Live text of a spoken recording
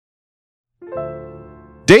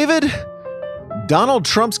David, Donald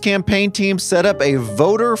Trump's campaign team set up a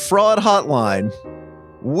voter fraud hotline,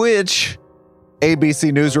 which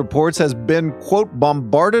ABC News reports has been, quote,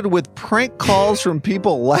 bombarded with prank calls from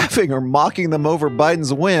people laughing or mocking them over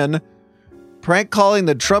Biden's win. Prank calling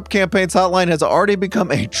the Trump campaign's hotline has already become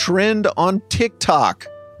a trend on TikTok.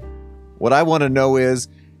 What I want to know is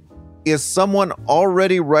someone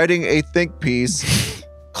already writing a think piece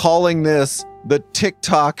calling this the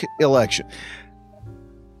TikTok election?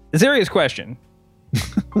 Serious question.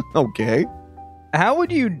 Okay. How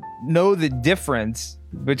would you know the difference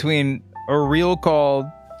between a real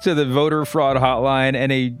call to the voter fraud hotline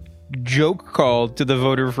and a joke call to the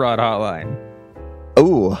voter fraud hotline?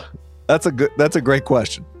 Oh, that's a great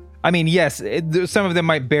question. I mean, yes, some of them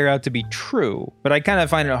might bear out to be true, but I kind of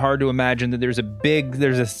find it hard to imagine that there's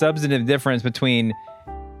a substantive difference between,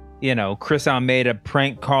 Chris Almeida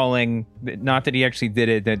prank calling, not that he actually did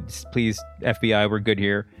it, that please, FBI, we're good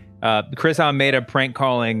here. Chris Almeida prank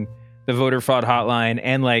calling the voter fraud hotline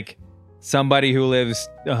and like somebody who lives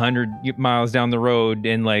 100 miles down the road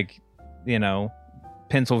in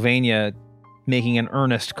Pennsylvania making an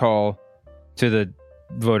earnest call to the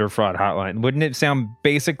voter fraud hotline. Wouldn't it sound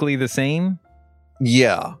basically the same?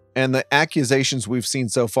 Yeah. And the accusations we've seen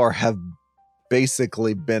so far have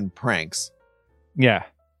basically been pranks. Yeah.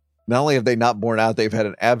 Not only have they not borne out, they've had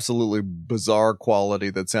an absolutely bizarre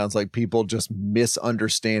quality that sounds like people just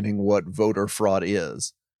misunderstanding what voter fraud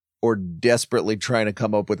is or desperately trying to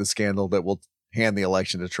come up with a scandal that will hand the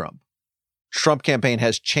election to Trump. Trump campaign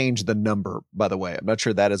has changed the number, by the way. I'm not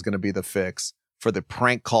sure that is going to be the fix for the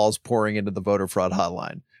prank calls pouring into the voter fraud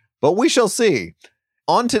hotline. But we shall see.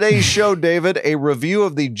 On today's show, David, a review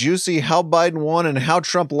of the juicy how Biden won and how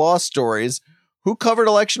Trump lost stories. Who covered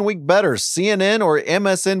election week better, CNN or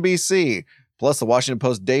MSNBC? Plus, the Washington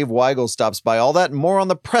Post Dave Weigel stops by. All that and more on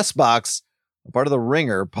the Press Box, a part of the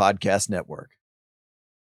Ringer Podcast Network.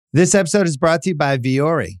 This episode is brought to you by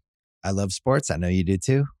Viore. I love sports. I know you do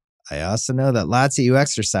too. I also know that lots of you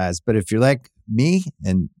exercise, but if you're like me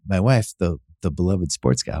and my wife, the beloved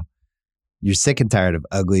sports gal, you're sick and tired of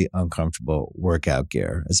ugly, uncomfortable workout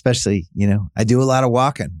gear. Especially, I do a lot of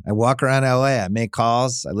walking. I walk around LA. I make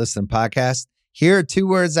calls. I listen to podcasts. Here are two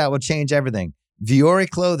words that will change everything. Viore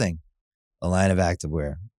Clothing, a line of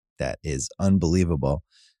activewear that is unbelievable.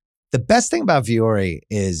 The best thing about Viore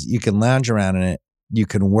is you can lounge around in it. You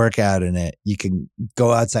can work out in it. You can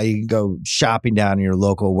go outside. You can go shopping down in your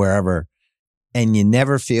local wherever. And you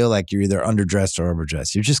never feel like you're either underdressed or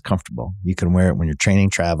overdressed. You're just comfortable. You can wear it when you're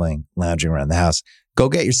training, traveling, lounging around the house. Go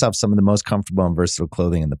get yourself some of the most comfortable and versatile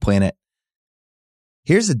clothing on the planet.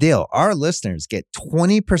 Here's the deal. Our listeners get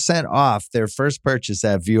 20% off their first purchase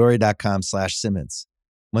at Viore.com/Simmons.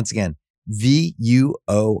 Once again,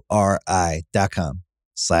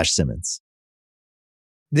 VUORI.com/Simmons.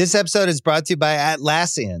 This episode is brought to you by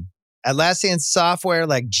Atlassian. Atlassian software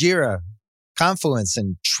like Jira, Confluence,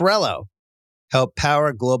 and Trello help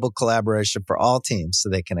power global collaboration for all teams so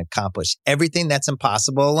they can accomplish everything that's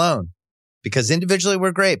impossible alone. Because individually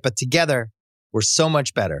we're great, but together we're so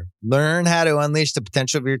much better. Learn how to unleash the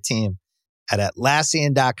potential of your team at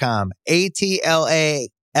Atlassian.com.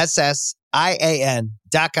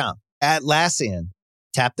 Atlassian.com. Atlassian.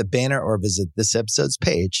 Tap the banner or visit this episode's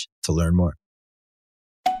page to learn more.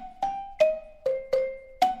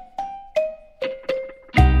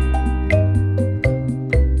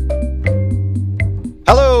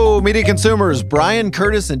 Hello, media consumers. Brian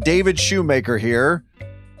Curtis and David Shoemaker here.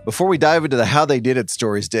 Before we dive into the how they did it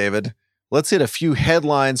stories, David, let's hit a few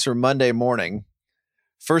headlines from Monday morning.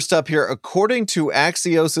 First up here, according to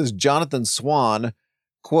Axios' Jonathan Swan,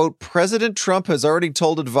 quote, President Trump has already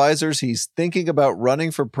told advisors he's thinking about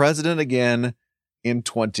running for president again in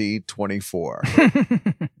 2024. Do you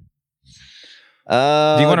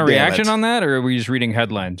want a reaction on that, or are we just reading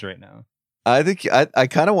headlines right now? I think I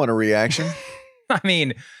kind of want a reaction. I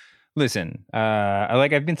mean, listen,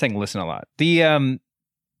 I've been saying listen a lot.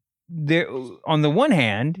 On the one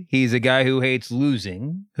hand, he's a guy who hates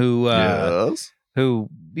losing, yes. who,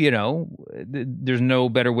 there's no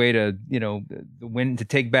better way to, win, to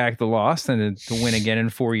take back the loss than to win again in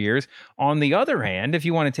 4 years. On the other hand, if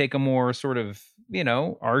you want to take a more sort of,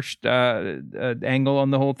 arched angle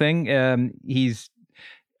on the whole thing, he's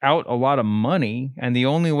out a lot of money, and the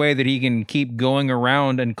only way that he can keep going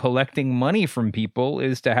around and collecting money from people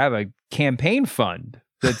is to have a campaign fund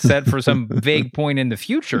that's set for some vague point in the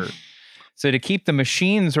future. So to keep the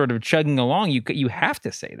machine sort of chugging along, you have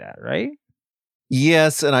to say that, right?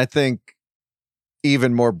 Yes, and I think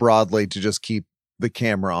even more broadly to just keep the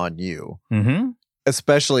camera on you,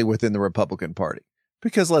 especially within the Republican Party.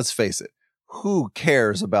 Because let's face it, who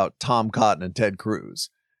cares about Tom Cotton and Ted Cruz?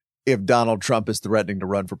 if Donald Trump is threatening to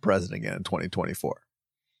run for president again in 2024.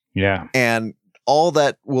 Yeah. And all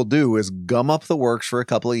that will do is gum up the works for a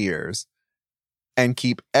couple of years and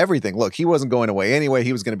keep everything. Look, he wasn't going away anyway.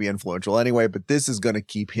 He was going to be influential anyway, but this is going to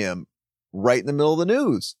keep him right in the middle of the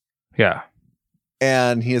news. Yeah.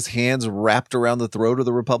 And his hands wrapped around the throat of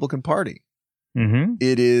the Republican Party. Mm-hmm.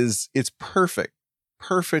 It's perfect.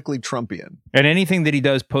 Perfectly Trumpian. And anything that he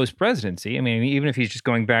does post-presidency, I mean, even if he's just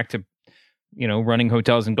going back to, running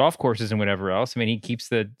hotels and golf courses and whatever else, I mean, he keeps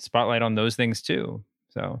the spotlight on those things too.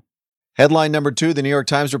 So, headline number 2, the New York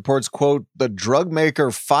Times reports, quote, the drug maker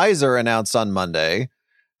Pfizer announced on Monday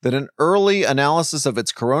that an early analysis of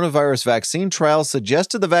its coronavirus vaccine trial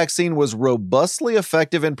suggested the vaccine was robustly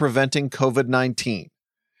effective in preventing COVID-19.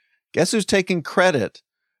 Guess who's taking credit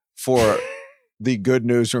for the good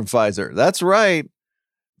news from Pfizer? That's right.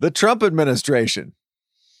 The Trump administration.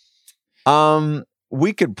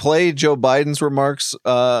 We could play Joe Biden's remarks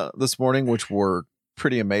this morning, which were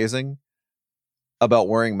pretty amazing about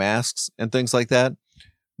wearing masks and things like that.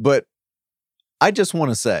 But I just want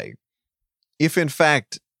to say, if in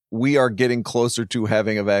fact we are getting closer to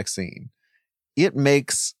having a vaccine, it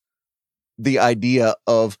makes the idea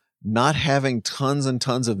of not having tons and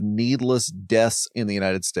tons of needless deaths in the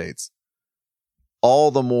United States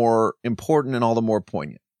all the more important and all the more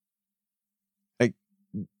poignant. Like,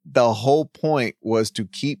 the whole point was to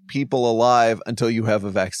keep people alive until you have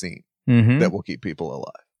a vaccine that will keep people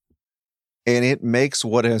alive. And it makes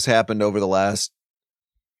what has happened over the last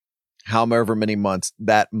however many months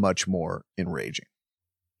that much more enraging.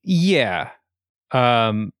 Yeah.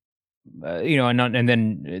 And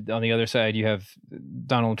then on the other side, you have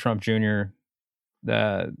Donald Trump Jr.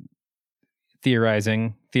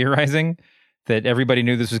 theorizing that everybody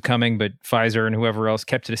knew this was coming, but Pfizer and whoever else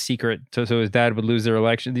kept it a secret so his dad would lose the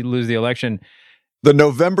election. The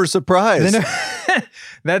November surprise.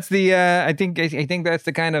 That's the I think that's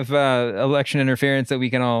the kind of election interference that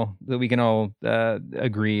we can all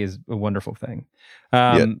agree is a wonderful thing.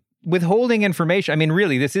 Withholding information. I mean,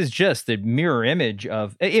 really, this is just the mirror image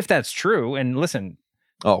of, if that's true. And listen,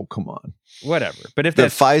 oh, come on, whatever. But if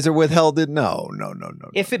that Pfizer withheld it, no.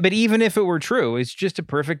 But even if it were true, it's just a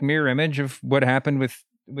perfect mirror image of what happened with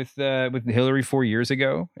Hillary 4 years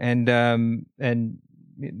ago, and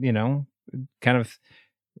kind of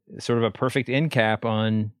sort of a perfect end cap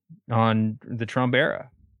on the Trump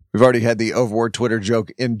era. We've already had the overword Twitter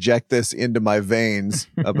joke, inject this into my veins,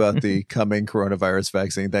 about the coming coronavirus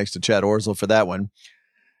vaccine. Thanks to Chad Orzel for that one.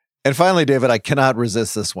 And finally, David, I cannot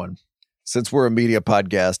resist this one. Since we're a media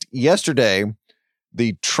podcast, yesterday,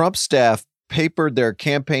 the Trump staff papered their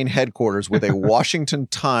campaign headquarters with a Washington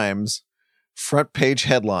Times front page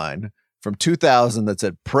headline from 2000 that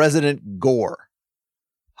said, President Gore.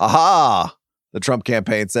 Ha ha! The Trump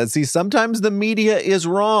campaign said, see, sometimes the media is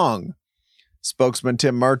wrong. Spokesman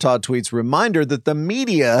Tim Murtaugh tweets, reminder that the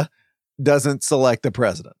media doesn't select the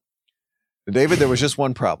president. David, there was just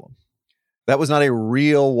one problem. That was not a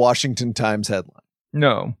real Washington Times headline.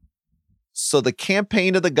 No. So the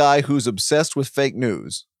campaign of the guy who's obsessed with fake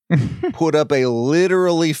news put up a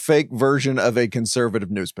literally fake version of a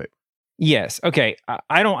conservative newspaper. Yes. Okay.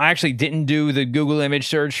 I actually didn't do the Google image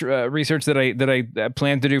search research that I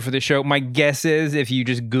planned to do for the show. My guess is if you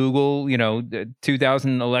just Google, the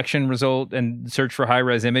 2000 election result and search for high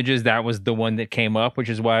res images, that was the one that came up, which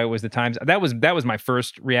is why it was the Times. That was my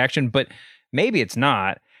first reaction, but maybe it's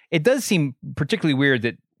not. It does seem particularly weird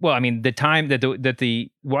that, well, I mean, the time that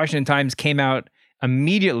the Washington Times came out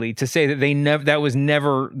immediately to say that that was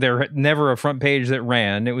never a front page that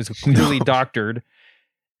ran. It was clearly doctored.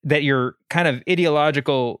 That your kind of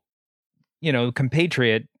ideological,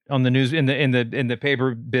 compatriot on the news in the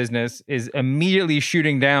paper business is immediately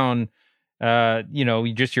shooting down,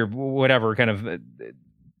 just your whatever kind of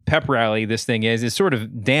pep rally this thing is sort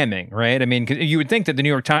of damning, right? I mean, 'cause you would think that the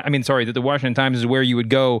that the Washington Times is where you would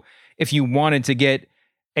go if you wanted to get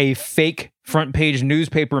a fake front page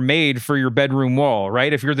newspaper made for your bedroom wall,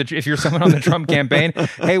 right? If you're someone on the Trump campaign,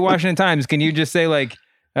 hey, Washington Times, can you just say like,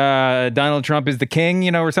 Donald Trump is the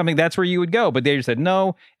king, or something, that's where you would go. But they just said,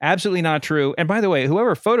 no, absolutely not true. And by the way,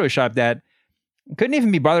 whoever photoshopped that couldn't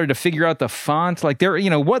even be bothered to figure out the font. Like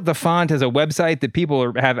what the font is a website that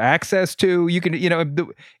people have access to. You can,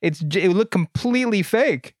 it looked completely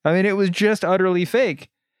fake. I mean, it was just utterly fake.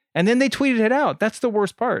 And then they tweeted it out. That's the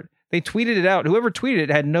worst part. They tweeted it out. Whoever tweeted it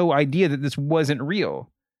had no idea that this wasn't real.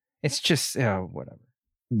 It's just, whatever.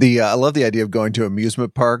 I love the idea of going to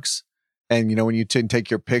amusement parks. And, when you take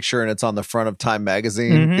your picture and it's on the front of Time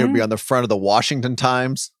magazine, it would be on the front of the Washington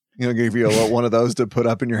Times. Give you one of those to put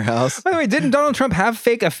up in your house. By the way, didn't Donald Trump have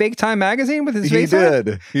a fake Time magazine with his face on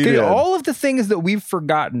it? He did. All of the things that we've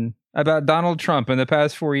forgotten about Donald Trump in the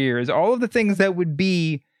past 4 years, all of the things that would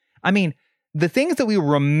be, the things that we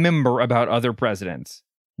remember about other presidents.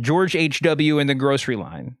 George H.W. in the grocery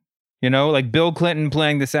line, like Bill Clinton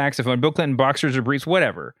playing the saxophone, Bill Clinton boxers or briefs,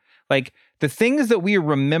 whatever. Like the things that we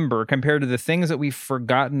remember compared to the things that we've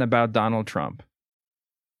forgotten about Donald Trump.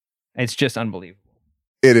 It's just unbelievable.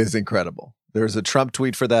 It is incredible. There's a Trump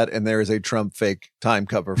tweet for that, and there is a Trump fake Time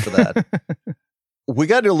cover for that. We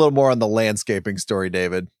got to do a little more on the landscaping story,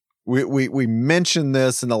 David. We mentioned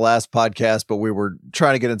this in the last podcast, but we were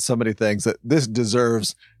trying to get into so many things that this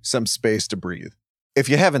deserves some space to breathe. If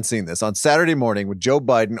you haven't seen this, on Saturday morning with Joe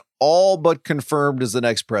Biden all but confirmed as the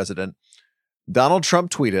next president, Donald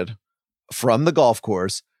Trump tweeted from the golf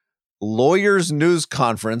course, Lawyers News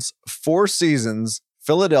Conference, Four Seasons,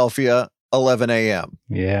 Philadelphia, 11 a.m.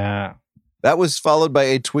 Yeah. That was followed by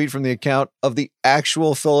a tweet from the account of the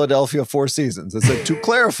actual Philadelphia Four Seasons. It said, to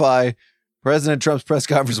clarify, President Trump's press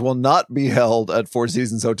conference will not be held at Four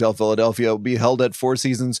Seasons Hotel Philadelphia. It will be held at Four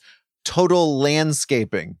Seasons Total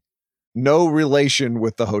Landscaping. No relation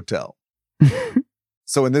with the hotel.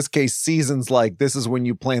 So in this case, seasons like this is when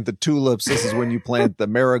you plant the tulips. This is when you plant the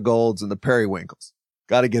marigolds and the periwinkles.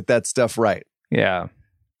 Got to get that stuff right. Yeah.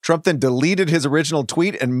 Trump then deleted his original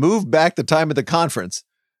tweet and moved back the time of the conference.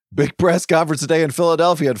 Big press conference today in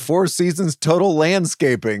Philadelphia at Four Seasons Total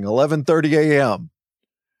Landscaping, 11:30 a.m.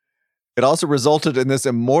 It also resulted in this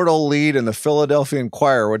immortal lead in the Philadelphia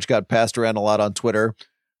Inquirer, which got passed around a lot on Twitter.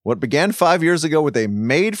 What began 5 years ago with a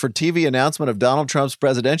made-for-TV announcement of Donald Trump's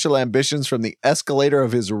presidential ambitions from the escalator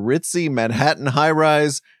of his ritzy Manhattan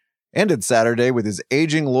high-rise ended Saturday with his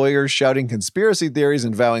aging lawyers shouting conspiracy theories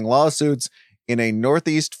and vowing lawsuits in a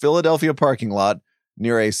Northeast Philadelphia parking lot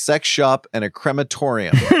near a sex shop and a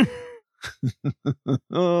crematorium.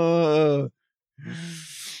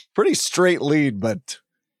 Pretty straight lead, but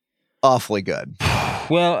awfully good.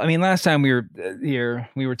 Well, last time we were here,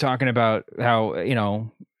 we were talking about how,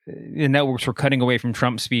 the networks were cutting away from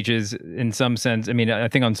Trump speeches in some sense. I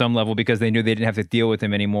think on some level because they knew they didn't have to deal with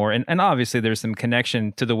him anymore. And obviously there's some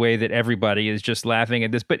connection to the way that everybody is just laughing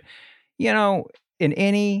at this. But, in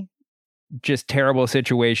any just terrible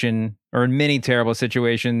situation, or in many terrible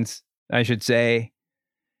situations, I should say,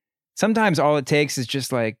 sometimes all it takes is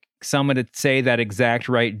just like someone to say that exact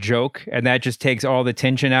right joke, and that just takes all the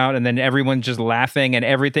tension out, and then everyone's just laughing, and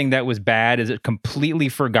everything that was bad is completely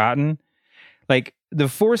forgotten. Like the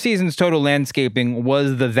Four Seasons Total Landscaping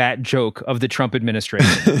was that joke of the Trump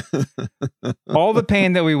administration. All the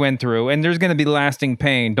pain that we went through, and there's going to be lasting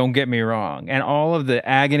pain, don't get me wrong, and all of the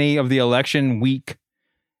agony of the election week.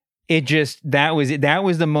 That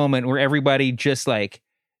was the moment where everybody just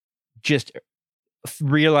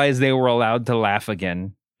realized they were allowed to laugh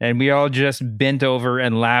again. And we all just bent over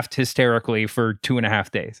and laughed hysterically for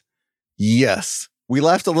 2.5 days. Yes. We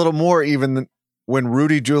laughed a little more even when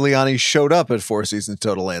Rudy Giuliani showed up at Four Seasons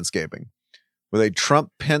Total Landscaping with a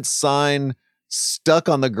Trump-Pence sign stuck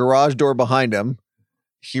on the garage door behind him.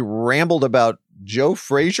 He rambled about Joe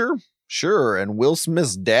Frazier, sure, and Will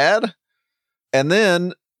Smith's dad. And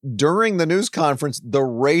then during the news conference, the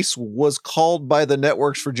race was called by the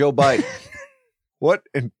networks for Joe Biden. What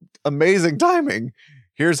amazing timing.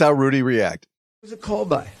 Here's how Rudy reacted. What was it called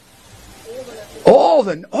by?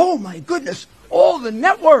 Oh my goodness, all the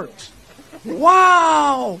networks.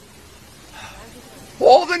 Wow.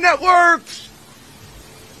 All the networks.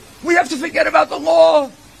 We have to forget about the law.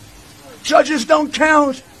 Judges don't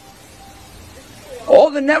count. All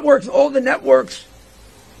the networks thought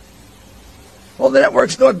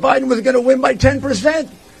Biden was going to win by 10%.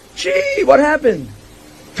 Gee, what happened?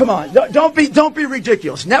 Come on, don't be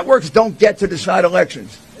ridiculous. Networks don't get to decide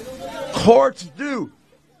elections. Courts do.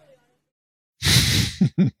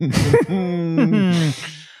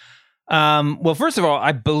 Well, first of all,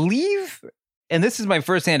 I believe, and this is my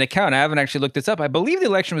firsthand account, I haven't actually looked this up. I believe the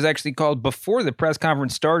election was actually called before the press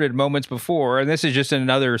conference started, moments before. And this is just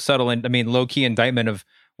another subtle, low-key indictment of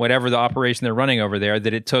whatever the operation they're running over there,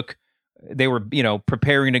 that it took. They were,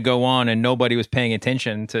 preparing to go on, and nobody was paying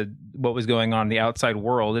attention to what was going on in the outside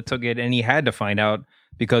world. It took it, and he had to find out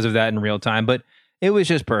because of that in real time. But it was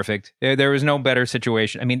just perfect. There was no better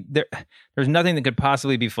situation. There's nothing that could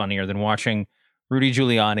possibly be funnier than watching Rudy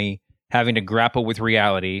Giuliani having to grapple with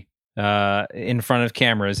reality in front of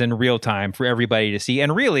cameras in real time for everybody to see.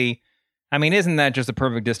 And really, isn't that just a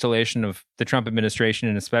perfect distillation of the Trump administration,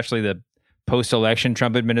 and especially the post-election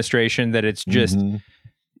Trump administration, that it's just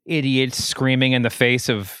idiots screaming in the face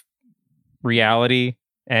of reality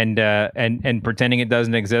and pretending it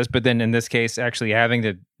doesn't exist. But then in this case, actually having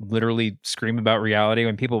to literally scream about reality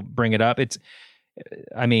when people bring it up. It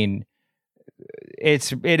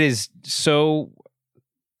is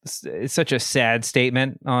it's such a sad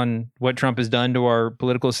statement on what Trump has done to our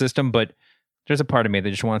political system, but there's a part of me that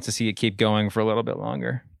just wants to see it keep going for a little bit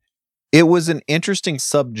longer. It was an interesting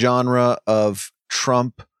subgenre of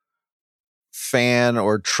Trump fan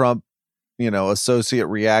or Trump, associate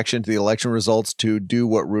reaction to the election results to do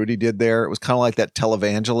what Rudy did there. It was kind of like that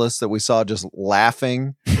televangelist that we saw just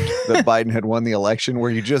laughing that Biden had won the election,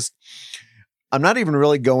 where I'm not even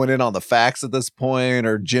really going in on the facts at this point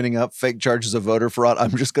or ginning up fake charges of voter fraud.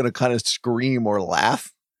 I'm just going to kind of scream or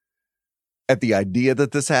laugh at the idea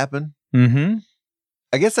that this happened. Mm-hmm.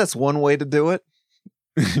 I guess that's one way to do it.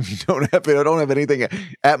 If I don't have anything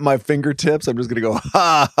at my fingertips, I'm just going to go,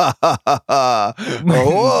 ha, ha, ha, ha, ha.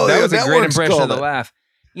 Oh, that was a great impression of the laugh.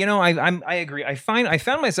 I agree. I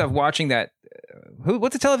found myself watching that.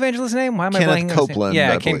 What's the televangelist's name? Why am I blanking? Kenneth Copeland.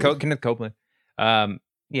 Yeah, Kenneth Copeland.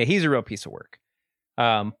 Yeah, he's a real piece of work.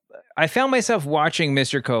 I found myself watching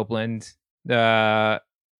Mr. Copeland,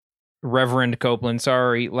 Reverend Copeland,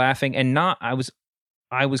 laughing, and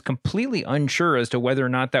I was completely unsure as to whether or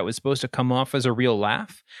not that was supposed to come off as a real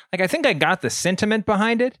laugh. Like, I think I got the sentiment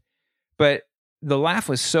behind it, but the laugh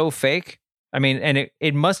was so fake. I mean, and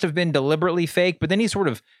it must have been deliberately fake, but then he sort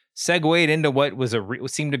of segued into what was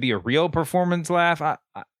seemed to be a real performance laugh.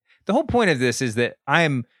 The whole point of this is that I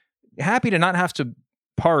am happy to not have to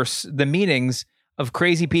parse the meanings of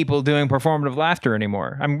crazy people doing performative laughter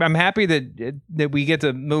anymore. I'm happy that we get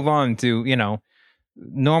to move on to,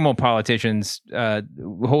 normal politicians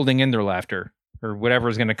holding in their laughter or whatever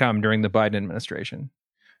is going to come during the Biden administration.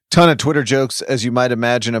 Ton of Twitter jokes, as you might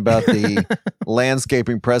imagine, about the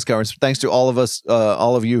landscaping press conference. Thanks to all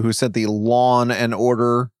of you who sent the lawn and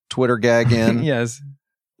order Twitter gag in. Yes.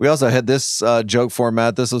 We also had this joke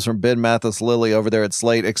format. This was from Ben Mathis Lilly over there at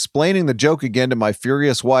Slate, explaining the joke again to my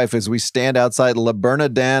furious wife as we stand outside La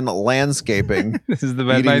Bernardin Landscaping. This is the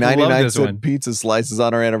best. Eating 99-cent pizza pizza slices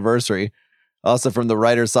on our anniversary. Also from the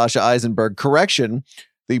writer Sasha Eisenberg. Correction,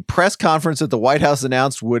 the press conference that the White House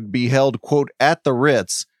announced would be held, quote, at the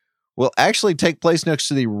Ritz, will actually take place next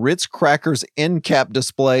to the Ritz Crackers end cap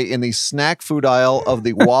display in the snack food aisle of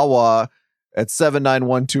the Wawa at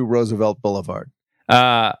 7912 Roosevelt Boulevard.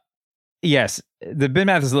 Yes, the Ben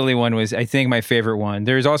Mathis Lilly one was, I think, my favorite one.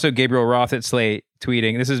 There's also Gabriel Roth at Slate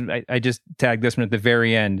tweeting. This is, I just tagged this one at the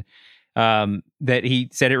very end. That he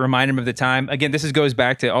said it reminded him of the time. Again, this goes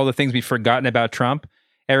back to all the things we've forgotten about Trump.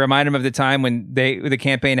 It reminded him of the time when the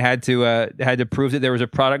campaign had to prove that there was a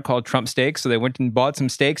product called Trump steaks. So they went and bought some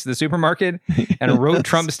steaks at the supermarket and wrote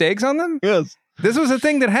Trump steaks on them. Yes. This was a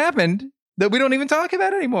thing that happened that we don't even talk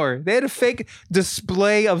about anymore. They had a fake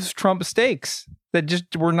display of Trump steaks that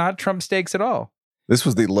just were not Trump steaks at all. This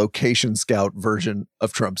was the location scout version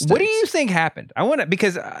of Trump steaks. What do you think happened?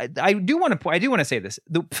 Because I do want to say this.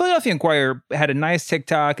 The Philadelphia Inquirer had a nice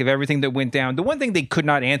TikTok of everything that went down. The one thing they could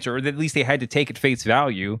not answer, or that at least they had to take at face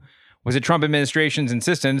value, was the Trump administration's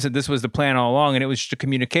insistence that this was the plan all along, and it was just a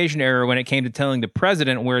communication error when it came to telling the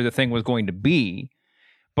president where the thing was going to be.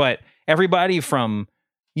 But everybody from,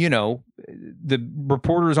 the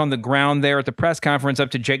reporters on the ground there at the press conference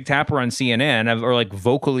up to Jake Tapper on CNN are like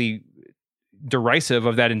vocally derisive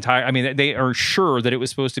of that entire. I mean, they are sure that it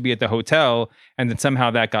was supposed to be at the hotel and that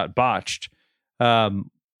somehow that got botched.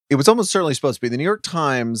 It was almost certainly supposed to be. The New York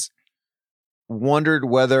Times wondered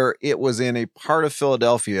whether it was in a part of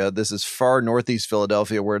Philadelphia. This is far northeast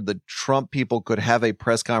Philadelphia, where the Trump people could have a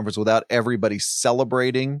press conference without everybody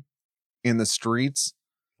celebrating in the streets.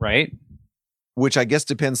 Right. Which I guess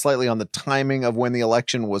depends slightly on the timing of when the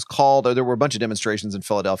election was called. There were a bunch of demonstrations in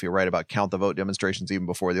Philadelphia, right, about count the vote demonstrations even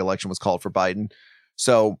before the election was called for Biden.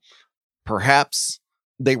 So perhaps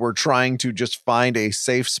they were trying to just find a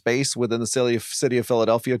safe space within the city of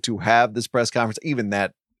Philadelphia to have this press conference. Even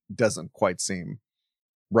that doesn't quite seem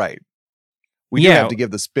right. We do have to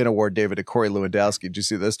give the Spin Award, David, to Corey Lewandowski. Did you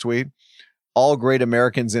see this tweet? All great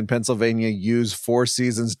Americans in Pennsylvania use Four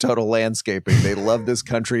Seasons Total Landscaping. They love this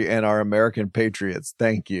country and are American patriots.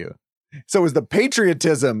 Thank you. So it was the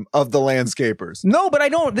patriotism of the landscapers. No, but I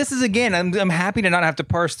don't. This is, again, I'm happy to not have to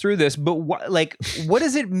parse through this, but what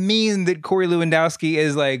does it mean that Corey Lewandowski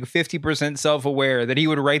is like 50% self-aware that he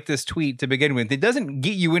would write this tweet to begin with? It doesn't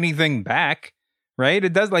get you anything back, right?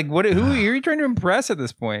 It does. Like, who are you trying to impress at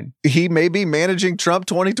this point? He may be managing Trump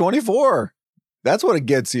 2024. That's what it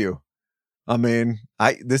gets you. I mean,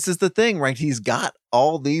 this is the thing, right? He's got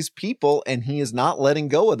all these people and he is not letting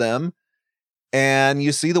go of them. And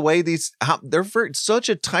you see the way such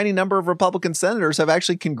a tiny number of Republican senators have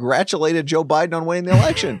actually congratulated Joe Biden on winning the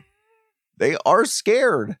election. They are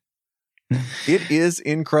scared. It is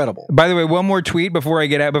incredible. By the way, one more tweet before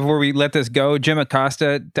we let this go. Jim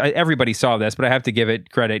Acosta, everybody saw this, but I have to give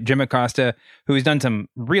it credit. Jim Acosta, who's done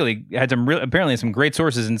apparently some great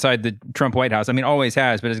sources inside the Trump White House. I mean, always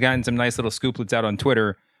has, but has gotten some nice little scooplets out on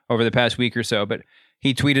Twitter over the past week or so. But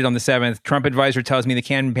he tweeted on the 7th, Trump advisor tells me the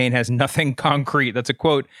campaign has nothing concrete. That's a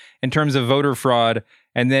quote in terms of voter fraud.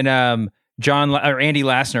 And then Andy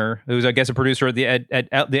Lassner, who's I guess a producer at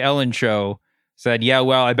the Ellen show, said, yeah,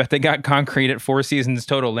 well, I bet they got concrete at Four Seasons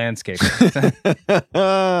Total Landscape.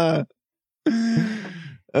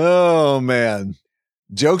 Oh, man.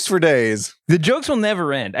 Jokes for days. The jokes will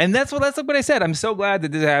never end. And that's what I said. I'm so glad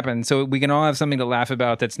that this happened. So we can all have something to laugh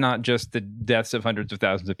about that's not just the deaths of hundreds of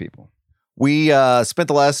thousands of people. We spent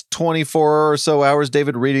the last 24 or so hours,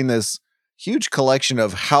 David, reading this huge collection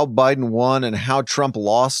of how Biden won and how Trump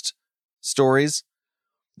lost stories.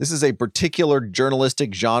 This is a particular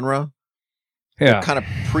journalistic genre. Yeah. They're kind of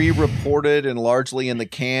pre-reported and largely in the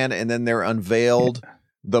can, and then they're unveiled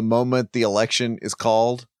the moment the election is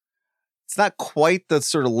called. It's not quite the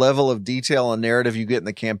sort of level of detail and narrative you get in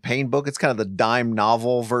the campaign book. It's kind of the dime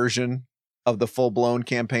novel version of the full-blown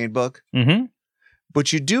campaign book. Mm-hmm.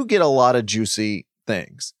 But you do get a lot of juicy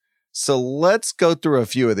things. So let's go through a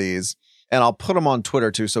few of these, and I'll put them on Twitter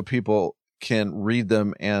too so people can read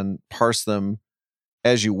them and parse them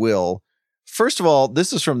as you will. First of all,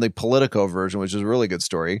 this is from the Politico version, which is a really good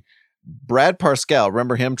story. Brad Parscale,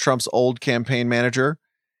 remember him, Trump's old campaign manager?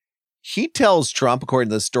 He tells Trump, according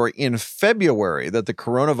to the story, in February that the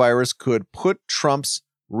coronavirus could put Trump's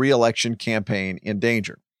re-election campaign in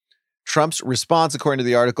danger. Trump's response, according to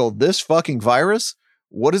the article, this fucking virus?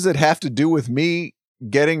 What does it have to do with me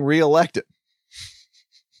getting reelected?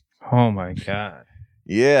 Oh, my God.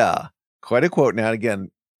 Yeah. Quite a quote. Now,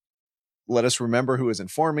 again, let us remember who is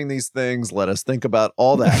informing these things. Let us think about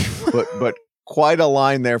all that. but quite a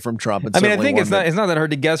line there from Trump. I mean, I think it's not that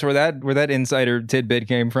hard to guess where that insider tidbit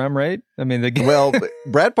came from, right? I mean, well,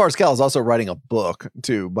 Brad Parscale is also writing a book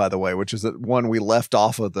too, by the way, which is the one we left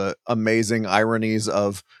off of the amazing ironies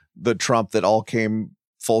of the Trump that all came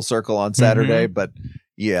full circle on Saturday. Mm-hmm. But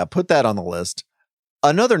yeah, put that on the list.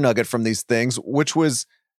 Another nugget from these things, which was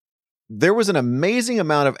there was an amazing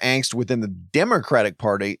amount of angst within the Democratic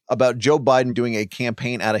Party about Joe Biden doing a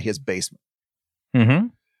campaign out of his basement. Mm-hmm.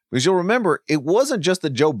 Because you'll remember, it wasn't just that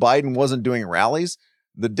Joe Biden wasn't doing rallies.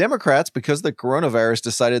 The Democrats, because of the coronavirus,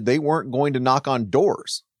 decided they weren't going to knock on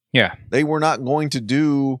doors. Yeah. They were not going to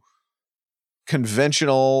do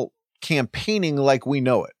conventional campaigning like we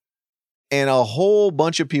know it. And a whole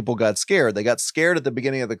bunch of people got scared. They got scared at the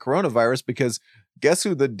beginning of the coronavirus because guess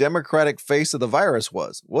who the Democratic face of the virus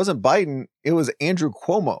was? It wasn't Biden. It was Andrew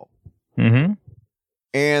Cuomo. Mm-hmm.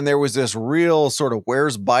 And there was this real sort of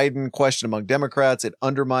where's Biden question among Democrats. It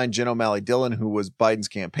undermined Jen O'Malley Dillon, who was Biden's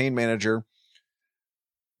campaign manager.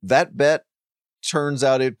 That bet, turns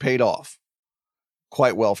out it paid off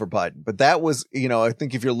quite well for Biden. But that was, I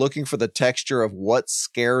think if you're looking for the texture of what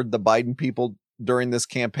scared the Biden people during this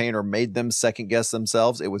campaign or made them second guess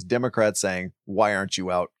themselves, it was Democrats saying, why aren't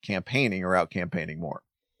you out campaigning or out campaigning more?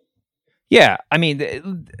 Yeah. I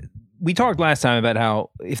mean, we talked last time about how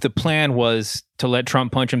if the plan was to let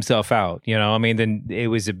Trump punch himself out, then it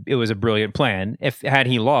was a brilliant plan. Had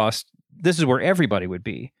he lost, this is where everybody would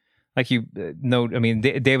be. Like David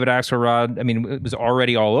Axelrod, it was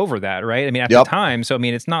already all over that, right? I mean, at the time. So,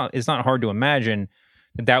 it's not hard to imagine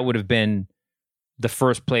that would have been the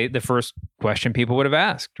first question people would have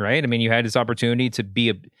asked, right? I mean, you had this opportunity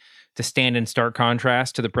to stand in stark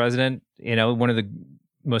contrast to the president, one of the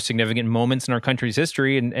most significant moments in our country's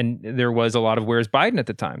history. And there was a lot of where's Biden at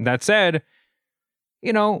the time. That said,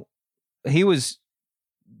 he was,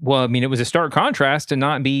 it was a stark contrast to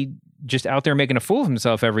not be just out there making a fool of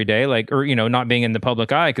himself every day, not being in the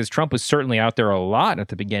public eye, because Trump was certainly out there a lot at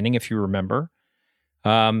the beginning, if you remember.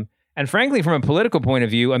 And frankly, from a political point of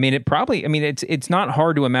view, it's not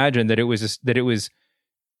hard to imagine that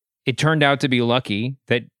it turned out to be lucky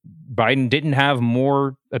that Biden didn't have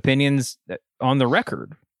more opinions on the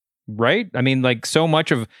record, right? So much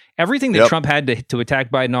of everything that Trump had to attack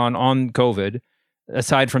Biden on COVID,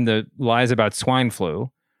 aside from the lies about swine flu,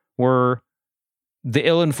 were the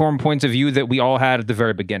ill-informed points of view that we all had at the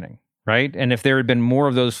very beginning, right? And if there had been more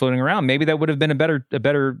of those floating around, maybe that would have been a better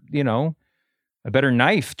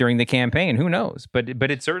knife during the campaign. Who knows? But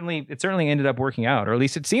it certainly ended up working out, or at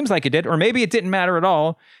least it seems like it did. Or maybe it didn't matter at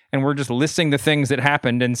all, and we're just listing the things that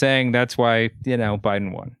happened and saying that's why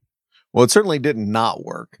Biden won. Well, it certainly did not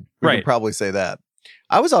work. We right. could probably say that.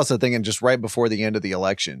 I was also thinking just right before the end of the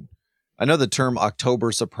election. I know the term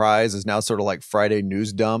October surprise is now sort of like Friday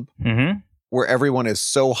news dump, where everyone is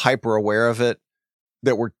so hyper aware of it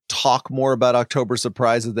that we're talk more about October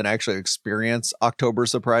surprises than actually experience October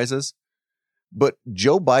surprises. But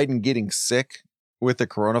Joe Biden getting sick with the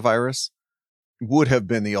coronavirus would have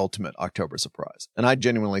been the ultimate October surprise. And I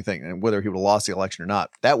genuinely think, and whether he would have lost the election or not,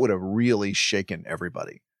 that would have really shaken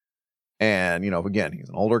everybody. And, again, he's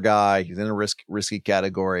an older guy. He's in a risky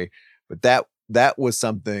category. But that was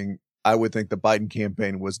something I would think the Biden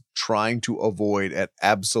campaign was trying to avoid at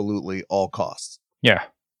absolutely all costs. Yeah.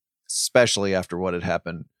 Especially after what had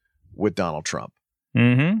happened with Donald Trump.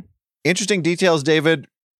 Mm-hmm. Interesting details, David,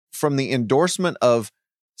 from the endorsement of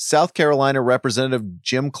South Carolina Representative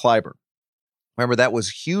Jim Clyburn. Remember, that was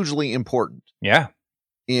hugely important. Yeah.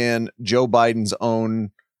 In Joe Biden's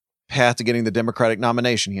own path to getting the Democratic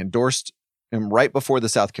nomination. He endorsed him right before the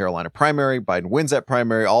South Carolina primary. Biden wins that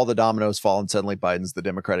primary. All the dominoes fall, and suddenly Biden's the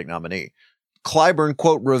Democratic nominee. Clyburn,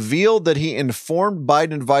 quote, revealed that he informed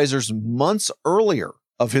Biden advisors months earlier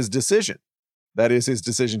of his decision. That is his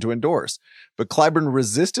decision to endorse. But Clyburn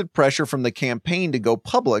resisted pressure from the campaign to go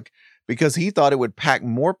public because he thought it would pack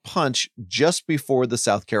more punch just before the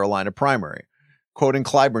South Carolina primary. Quoting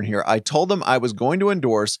Clyburn here, I told them I was going to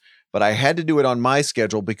endorse, but I had to do it on my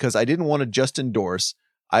schedule because I didn't want to just endorse.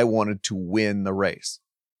 I wanted to win the race.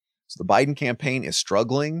 So the Biden campaign is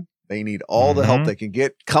struggling. They need all the help they can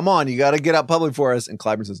get. Come on, you got to get out public for us. And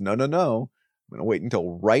Clyburn says, no. I'm going to wait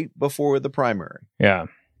until right before the primary. Yeah.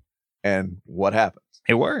 And what happens?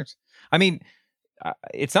 It works. I mean,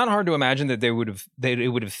 it's not hard to imagine that it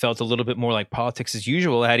would have felt a little bit more like politics as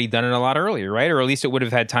usual had he done it a lot earlier, right? Or at least it would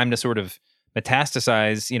have had time to sort of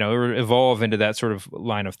metastasize, or evolve into that sort of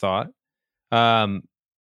line of thought. And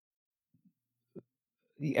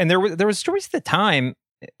there was stories at the time,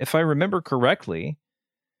 if I remember correctly,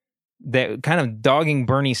 that kind of dogging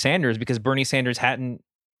Bernie Sanders because Bernie Sanders had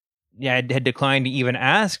declined to even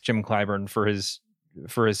ask Jim Clyburn for his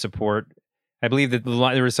support. I believe that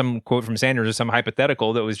there was some quote from Sanders or some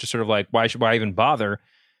hypothetical that was just sort of like, why even bother?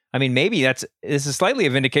 I mean, maybe this is slightly a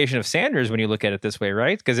vindication of Sanders when you look at it this way,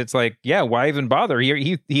 right? Because it's like, yeah, why even bother?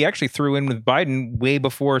 He actually threw in with Biden way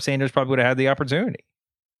before Sanders probably would have had the opportunity.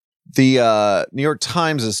 The New York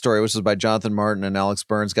Times' story, which is by Jonathan Martin and Alex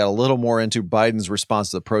Burns, got a little more into Biden's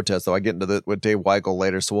response to the protest, though I get into that with Dave Weigel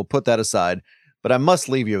later, so we'll put that aside. But I must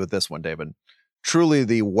leave you with this one, David. Truly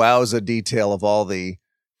the wowza detail of all the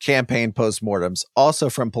campaign postmortems, also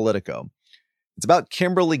from Politico. It's about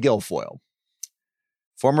Kimberly Guilfoyle,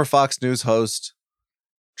 former Fox News host,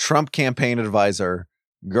 Trump campaign advisor,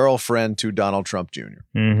 girlfriend to Donald Trump Jr.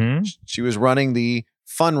 Mm-hmm. She was running the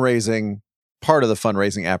part of the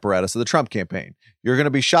fundraising apparatus of the Trump campaign. You're going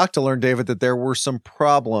to be shocked to learn, David, that there were some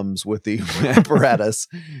problems with the apparatus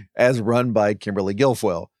as run by Kimberly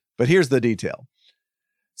Guilfoyle. But here's the detail.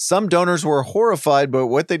 Some donors were horrified by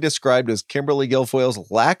what they described as Kimberly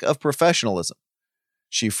Guilfoyle's lack of professionalism.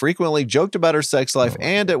 She frequently joked about her sex life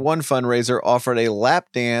and at one fundraiser offered a lap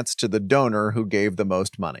dance to the donor who gave the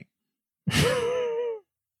most money.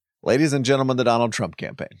 Ladies and gentlemen, the Donald Trump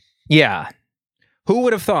campaign. Yeah. Who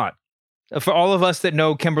would have thought? For all of us that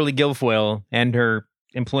know Kimberly Guilfoyle and her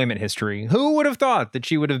employment history, who would have thought that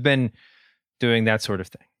she would have been doing that sort of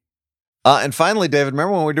thing? And finally, David,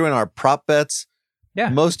 remember when we were doing our prop bets? Yeah.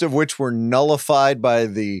 Most of which were nullified by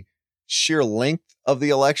the sheer length of the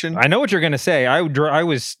election. I know what you're going to say.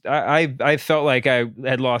 I felt like I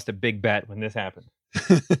had lost a big bet when this happened.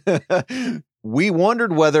 We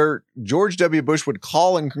wondered whether George W. Bush would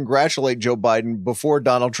call and congratulate Joe Biden before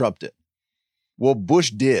Donald Trump did. Well,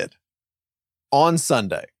 Bush did on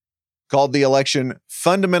Sunday, called the election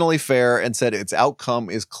fundamentally fair and said its outcome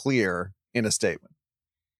is clear in a statement.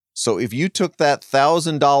 So if you took that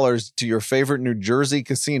 $1,000 to your favorite New Jersey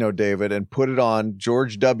casino, David, and put it on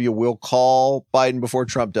George W. will call Biden before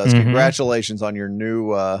Trump does, congratulations on your new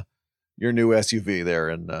SUV there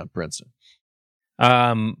in Princeton.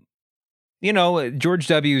 George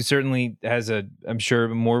W. certainly has I'm sure,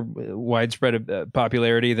 more widespread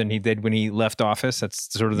popularity than he did when he left office.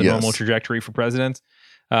 That's sort of the normal trajectory for presidents.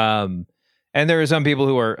 And there are some people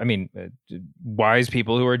who are, wise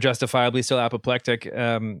people who are justifiably still apoplectic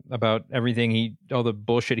about everything all the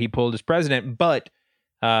bullshit he pulled as president. But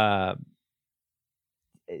when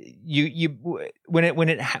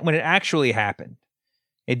it actually happened,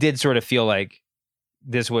 it did sort of feel like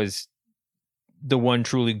this was the one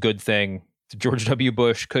truly good thing that George W.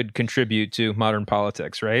 Bush could contribute to modern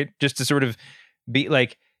politics, right? Just to sort of be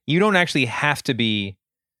like, you don't actually have to be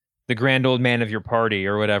the grand old man of your party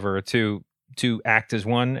or whatever to act as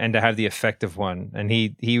one and to have the effect of one. And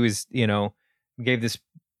he was,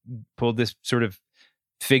 pulled this sort of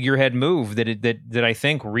figurehead move that I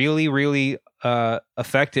think really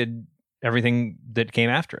affected everything that came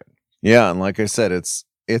after it. Yeah, and like I said, it's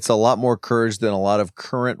a lot more courage than a lot of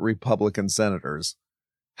current Republican senators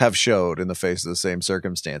have showed in the face of the same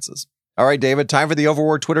circumstances. All right, David, time for the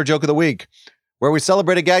Overword Twitter joke of the week, where we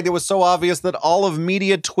celebrate a gag that was so obvious that all of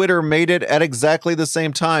media Twitter made it at exactly the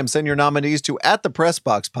same time. Send your nominees to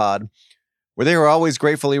 @thepressboxpod, where they are always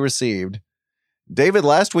gratefully received. David,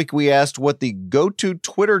 last week we asked what the go-to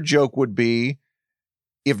Twitter joke would be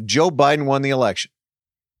if Joe Biden won the election.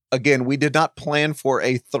 Again, we did not plan for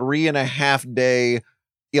a 3.5-day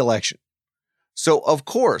election. So, of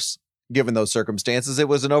course, given those circumstances, it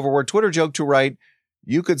was an Overword Twitter joke to write,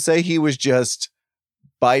 you could say he was just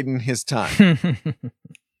Biden his time.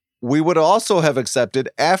 We would also have accepted,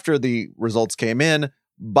 after the results came in,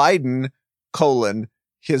 Biden,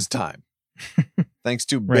 his time. Thanks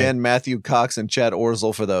to Ben, Matthew Cox, and Chad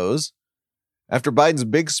Orzel for those. After Biden's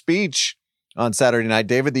big speech on Saturday night,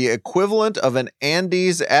 David, the equivalent of an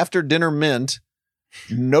Andes after-dinner mint,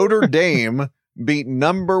 Notre Dame beat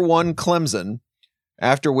 #1 Clemson,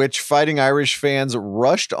 after which Fighting Irish fans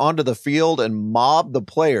rushed onto the field and mobbed the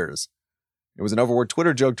players. It was an Overword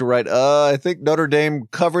Twitter joke to write, I think Notre Dame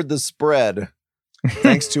covered the spread.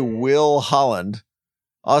 Thanks to Will Holland.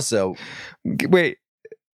 Also, wait,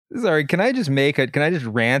 sorry, can I just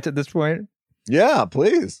rant at this point? Yeah,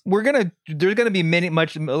 please. There's gonna be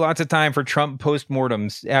lots of time for Trump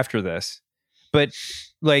postmortems after this. But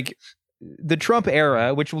like the Trump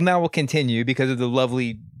era, which will continue because of the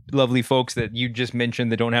lovely folks that you just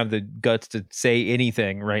mentioned that don't have the guts to say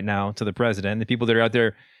anything right now to the president, the people that are out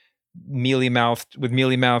there mealy-mouthed,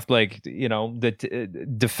 like, the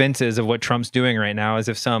defenses of what Trump's doing right now, as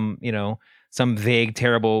if some vague,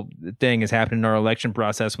 terrible thing has happened in our election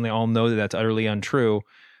process when they all know that that's utterly untrue.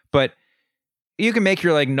 But you can make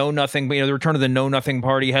your like know nothing, the return of the know nothing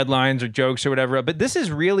party headlines or jokes or whatever. But this is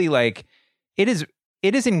really like, it is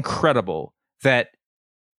incredible that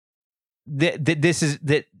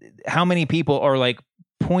how many people are like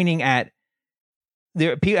pointing at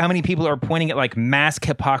like mask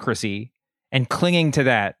hypocrisy and clinging to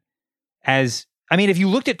that as, if you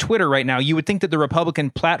looked at Twitter right now, you would think that the Republican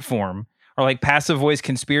platform are like passive voice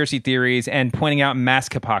conspiracy theories and pointing out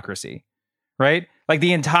mask hypocrisy, right? Like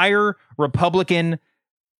the entire Republican,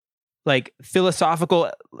 like philosophical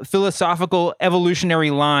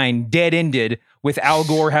evolutionary line dead-ended with Al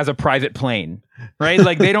Gore has a private plane, right?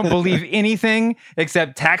 Like they don't believe anything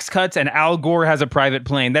except tax cuts and Al Gore has a private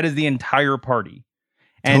plane. That is the entire party.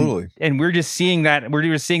 And, totally. And we're just seeing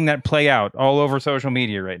that play out all over social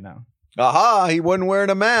media right now. Aha, he wasn't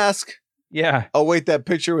wearing a mask. Yeah. Oh, wait, that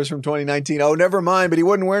picture was from 2019. Oh, never mind, but he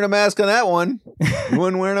wasn't wearing a mask on that one. He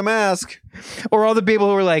wasn't wearing a mask. Or all the people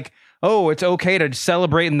who were like, oh, it's okay to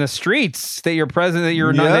celebrate in the streets that you're president, that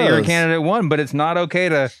you're not, that you're a candidate won, but it's not okay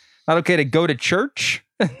to go to church.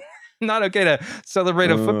 Not okay to celebrate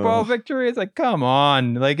a football victory. It's like, come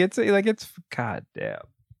on. It's goddamn.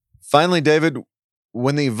 Finally, David,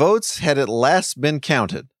 when the votes had at last been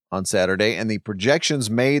counted on Saturday and the projections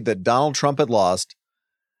made that Donald Trump had lost,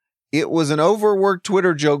 it was an overworked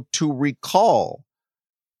Twitter joke to recall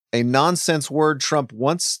a nonsense word Trump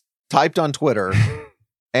once typed on Twitter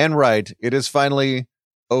and write, it is finally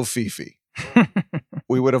Ofifi.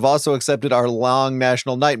 We would have also accepted our long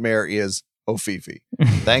national nightmare is Ofifi.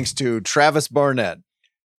 Thanks to Travis Barnett.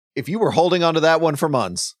 If you were holding on to that one for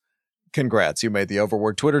months, congrats. You made the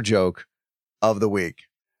overworked Twitter joke of the week.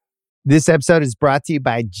 This episode is brought to you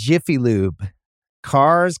by Jiffy Lube.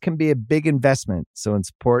 Cars can be a big investment, so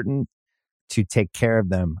it's important to take care of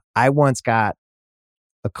them. I once got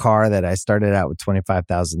a car that I started out with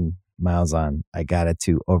 25,000 miles on. I got it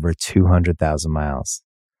to over 200,000 miles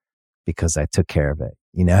because I took care of it.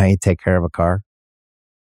 You know how you take care of a car?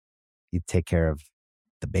 You take care of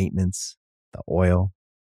the maintenance, the oil,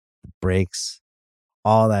 the brakes,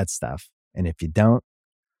 all that stuff. And if you don't,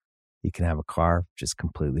 you can have a car just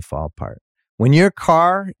completely fall apart. When your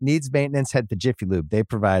car needs maintenance, head to Jiffy Lube. They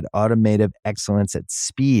provide automotive excellence at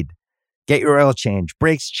speed. Get your oil change,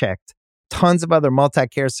 brakes checked, tons of other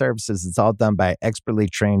multi-care services. It's all done by expertly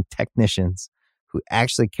trained technicians who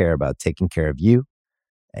actually care about taking care of you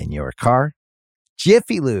and your car.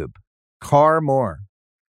 Jiffy Lube, car more.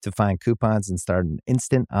 To find coupons and start an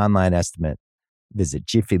instant online estimate, visit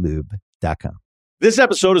jiffylube.com. This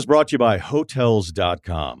episode is brought to you by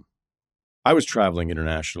Hotels.com. I was traveling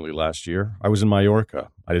internationally last year. I was in Mallorca.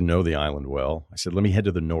 I didn't know the island well. I said, let me head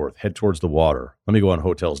to the north, head towards the water. Let me go on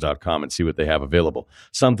Hotels.com and see what they have available.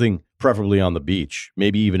 Something preferably on the beach,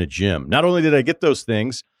 maybe even a gym. Not only did I get those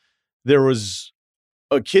things, there was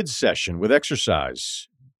a kids session with exercise,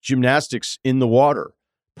 gymnastics in the water,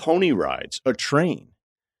 pony rides, a train.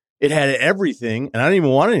 It had everything, and I didn't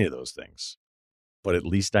even want any of those things. But at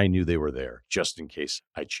least I knew they were there, just in case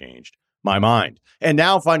I changed my mind. And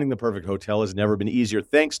now finding the perfect hotel has never been easier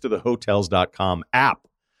thanks to the Hotels.com app.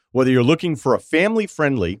 Whether you're looking for a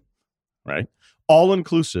family-friendly, right,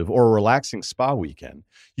 all-inclusive or a relaxing spa weekend,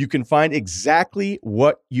 you can find exactly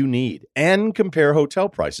what you need and compare hotel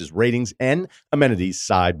prices, ratings, and amenities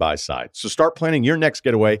side by side. So start planning your next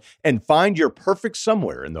getaway and find your perfect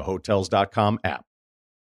somewhere in the Hotels.com app.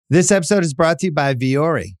 This episode is brought to you by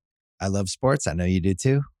Viore. I love sports. I know you do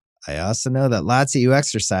too. I also know that lots of you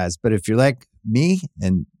exercise, but if you're like me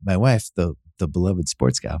and my wife, the beloved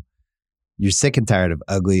sports gal, you're sick and tired of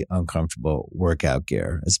ugly, uncomfortable workout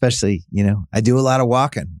gear. Especially, I do a lot of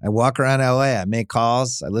walking. I walk around LA. I make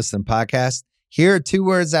calls. I listen to podcasts. Here are 2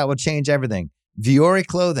 words that will change everything. Viore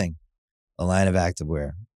Clothing, a line of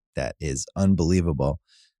activewear that is unbelievable.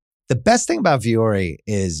 The best thing about Viore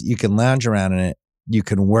is you can lounge around in it. You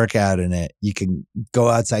can work out in it. You can go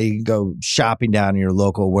outside. You can go shopping down in your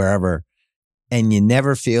local wherever. And you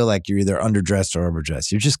never feel like you're either underdressed or overdressed.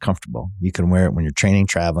 You're just comfortable. You can wear it when you're training,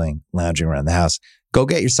 traveling, lounging around the house. Go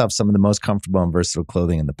get yourself some of the most comfortable and versatile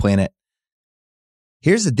clothing on the planet.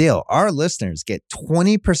 Here's the deal. Our listeners get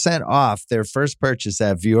 20% off their first purchase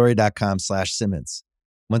at Viore.com/Simmons.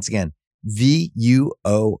 Once again,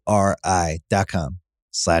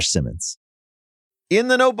 VUORI.com/Simmons. In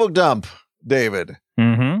the notebook dump, David,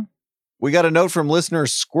 we got a note from listener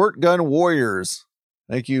Squirt Gun Warriors.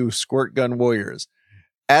 Thank you, Squirt Gun Warriors,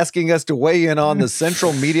 asking us to weigh in on the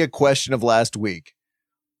central media question of last week.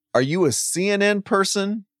 Are you a CNN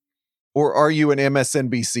person or are you an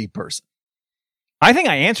MSNBC person? I think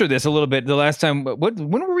I answered this a little bit the last time. When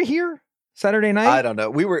were we here? Saturday night? I don't know.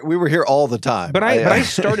 We were here all the time. But I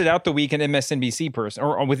started out the week an MSNBC person,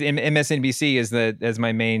 or with MSNBC as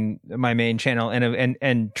my main channel,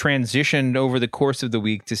 and transitioned over the course of the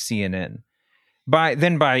week to CNN.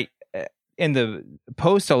 In the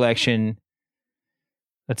post-election,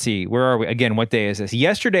 let's see, where are we? Again, what day is this?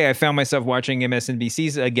 Yesterday, I found myself watching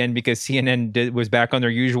MSNBC's again because CNN was back on their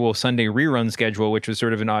usual Sunday rerun schedule, which was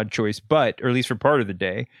sort of an odd choice, or at least for part of the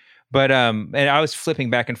day. But and I was flipping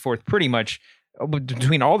back and forth pretty much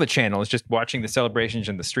between all the channels, just watching the celebrations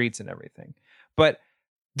in the streets and everything. But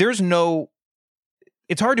it's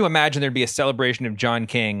hard to imagine there'd be a celebration of John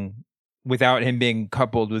King without him being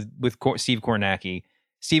coupled with Steve Kornacki.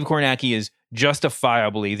 Steve Kornacki is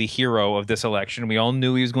justifiably the hero of this election. We all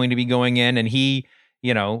knew he was going to be going in, and he,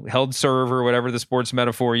 held serve or whatever the sports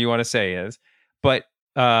metaphor you want to say is. But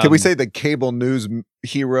can we say the cable news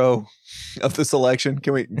hero of this election?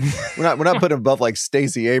 Can we? We're not putting above like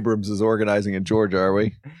Stacey Abrams is organizing in Georgia, are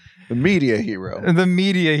we? The media hero. The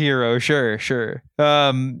media hero, sure.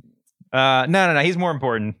 No. He's more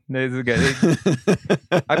important. I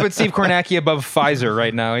put Steve Kornacki above Pfizer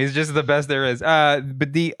right now. He's just the best there is.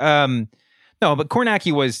 But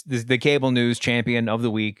Kornacki was the cable news champion of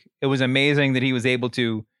the week. It was amazing that he was able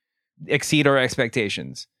to exceed our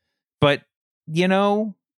expectations. But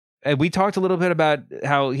we talked a little bit about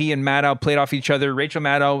how he and Maddow played off each other. Rachel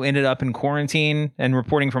Maddow ended up in quarantine and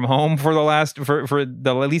reporting from home for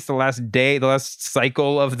at least the last day, the last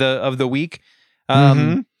cycle of the week.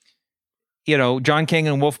 John King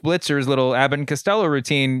and Wolf Blitzer's little Abbott and Costello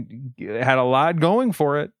routine had a lot going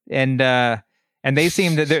for it, and they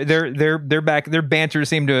seemed that their banter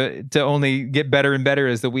seemed to only get better and better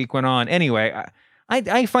as the week went on. Anyway,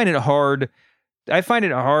 I find it hard. I find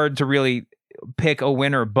it hard to really pick a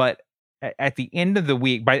winner, but at the end of the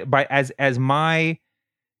week, as my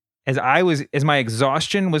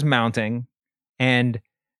exhaustion was mounting, and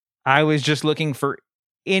I was just looking for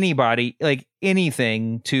anybody, like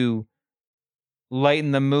anything to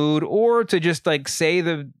lighten the mood or to just like say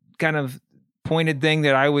the kind of pointed thing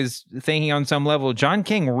that I was thinking on some level. John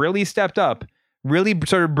King really stepped up, really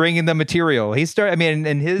started bringing the material. His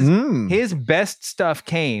best stuff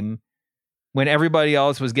came when everybody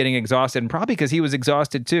else was getting exhausted, and probably because he was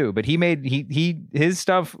exhausted too. But his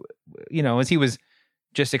stuff, as he was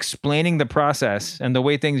just explaining the process and the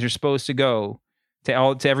way things are supposed to go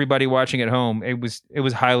to everybody watching at home, it was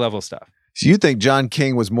high level stuff. So you think John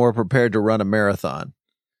King was more prepared to run a marathon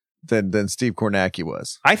than Steve Kornacki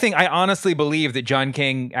was? I honestly believe that John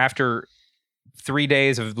King, after 3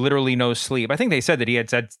 days of literally no sleep, I think they said that he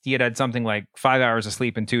had something like 5 hours of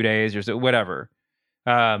sleep in 2 days or so, whatever.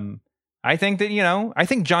 I think that, I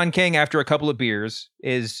think John King after a couple of beers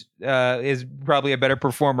is probably a better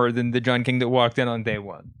performer than the John King that walked in on day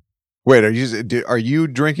one. Wait, are you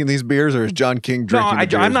drinking these beers, or is John King drinking the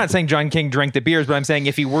beers? I'm not saying John King drank the beers, but I'm saying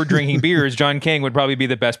if he were drinking beers, John King would probably be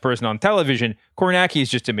the best person on television. Kornacki is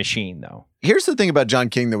just a machine, though. Here's the thing about John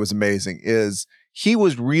King that was amazing is he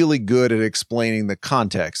was really good at explaining the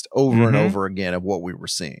context over and over again of what we were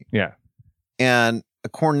seeing. Yeah. And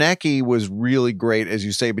Kornacki was really great, as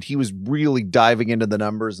you say, but he was really diving into the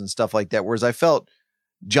numbers and stuff like that. Whereas I felt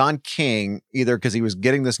John King, either because he was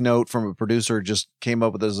getting this note from a producer, just came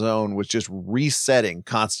up with his own, was just resetting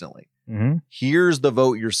constantly. Mm-hmm. Here's the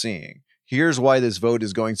vote you're seeing. Here's why this vote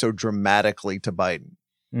is going so dramatically to Biden,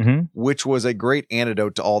 which was a great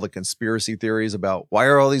antidote to all the conspiracy theories about why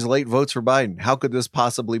are all these late votes for Biden? How could this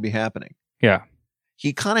possibly be happening? Yeah.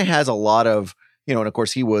 He kind of has a lot of, and of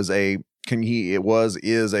course he is a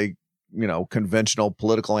conventional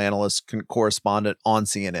political analyst, correspondent on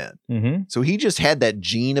CNN. So he just had that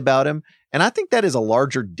gene about him. And I think that is a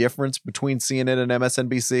larger difference between CNN and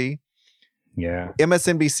MSNBC. Yeah.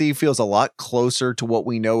 MSNBC feels a lot closer to what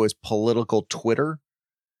we know as political Twitter.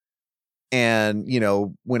 And,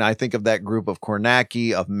 when I think of that group of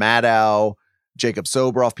Kornacki, of Maddow, Jacob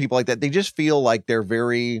Sobroff, people like that, they just feel like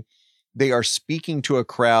they are speaking to a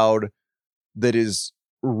crowd that is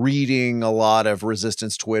reading a lot of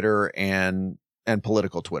resistance Twitter and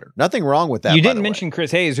political Twitter. Nothing wrong with that. You didn't mention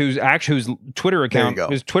Chris Hayes, whose Twitter account,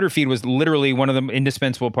 his Twitter feed was literally one of the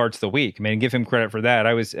indispensable parts of the week. I mean, give him credit for that.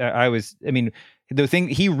 The thing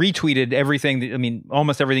he retweeted everything.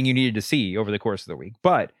 Almost everything you needed to see over the course of the week.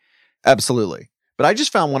 But absolutely. But I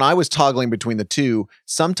just found when I was toggling between the two,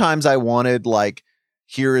 sometimes I wanted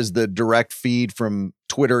here is the direct feed from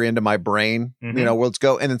Twitter into my brain, let's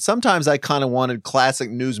go. And then sometimes I kind of wanted classic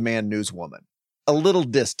newsman, newswoman, a little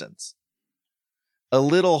distance, a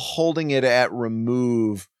little holding it at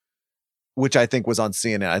remove, which I think was on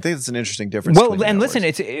CNN. I think it's an interesting difference. Well, and listen,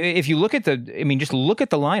 if you look at just look at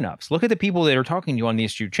the lineups, look at the people that are talking to you on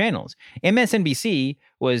these two channels. MSNBC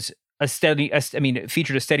was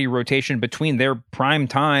featured a steady rotation between their prime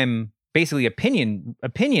time, basically opinion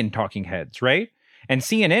talking heads, right? And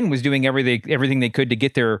CNN was doing everything they could to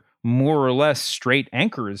get their more or less straight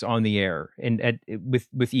anchors on the air and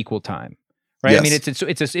with equal time, right? Yes.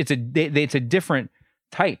 It's a different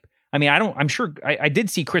type. I'm sure I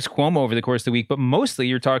did see Chris Cuomo over the course of the week, but mostly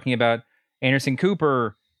you're talking about Anderson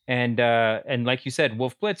Cooper and like you said,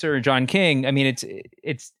 Wolf Blitzer, John King. It's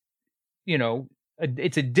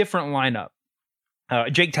a different lineup.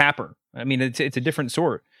 Jake Tapper. It's a different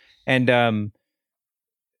sort. And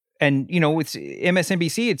with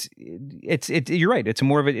MSNBC, it's you're right. It's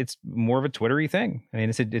more of a Twittery thing.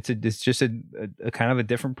 It's just a kind of a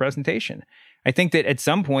different presentation. I think that at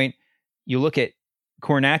some point you look at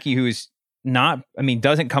Kornacki, who's not,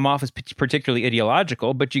 doesn't come off as particularly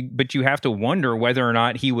ideological, but you have to wonder whether or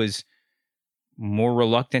not he was more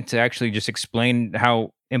reluctant to actually just explain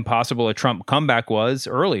how impossible a Trump comeback was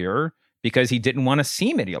earlier because he didn't want to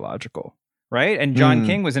seem ideological, right? And John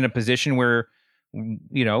King was in a position where, I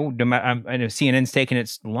know CNN's taken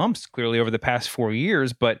its lumps clearly over the past 4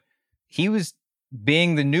 years, but he was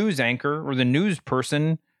being the news anchor or the news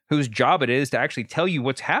person whose job it is to actually tell you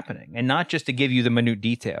what's happening and not just to give you the minute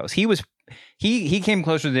details. He came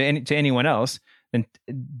closer to anyone else than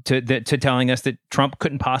to telling us that Trump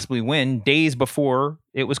couldn't possibly win days before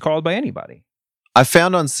it was called by anybody. I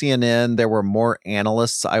found on CNN there were more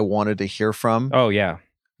analysts I wanted to hear from. Oh, yeah.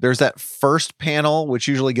 There's that first panel, which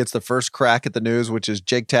usually gets the first crack at the news, which is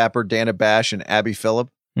Jake Tapper, Dana Bash, and Abby Phillip.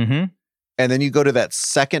 Mm-hmm. And then you go to that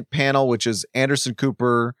second panel, which is Anderson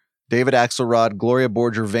Cooper, David Axelrod, Gloria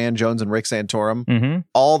Borger, Van Jones, and Rick Santorum. Mm-hmm.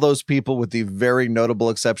 All those people, with the very notable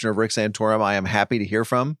exception of Rick Santorum, I am happy to hear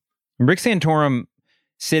from. Rick Santorum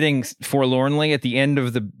sitting forlornly at the end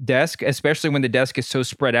of the desk, especially when the desk is so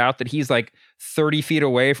spread out that he's 30 feet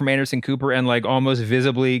away from Anderson Cooper and almost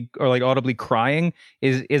visibly or audibly crying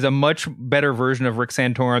is a much better version of Rick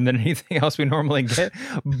Santorum than anything else we normally get.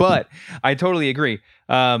 But I totally agree.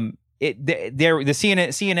 The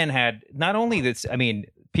CNN had not only this,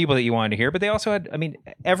 people that you wanted to hear, but they also had,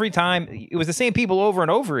 every time it was the same people over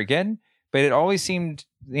and over again, but it always seemed,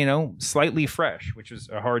 slightly fresh, which was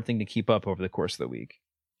a hard thing to keep up over the course of the week.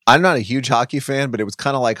 I'm not a huge hockey fan, but it was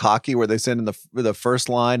kind of like hockey where they send in the first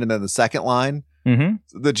line and then the second line,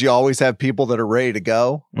 that you always have people that are ready to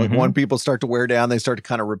go. When people start to wear down, they start to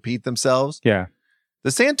kind of repeat themselves. Yeah. The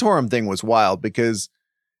Santorum thing was wild because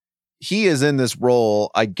he is in this role,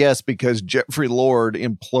 I guess, because Jeffrey Lord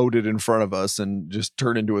imploded in front of us and just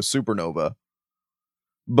turned into a supernova.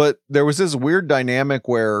 But there was this weird dynamic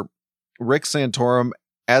where Rick Santorum,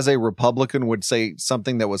 as a Republican, would say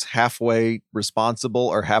something that was halfway responsible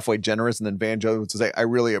or halfway generous, and then Van Jones would say, "I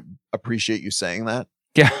really appreciate you saying that."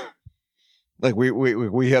 Yeah. Like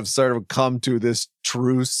we have sort of come to this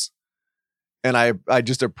truce, and I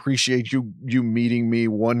just appreciate you meeting me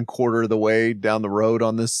 1/4 of the way down the road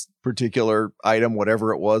on this particular item,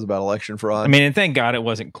 whatever it was about election fraud. I mean, and thank God it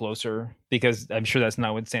wasn't closer, because I'm sure that's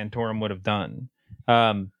not what Santorum would have done.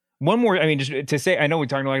 One more, I mean, just to say, I know we're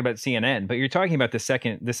talking a lot about CNN, but you're talking about the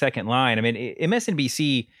second line. I mean,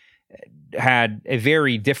 MSNBC had a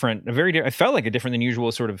very different, it felt like a different than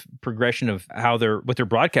usual sort of progression of what their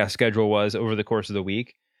broadcast schedule was over the course of the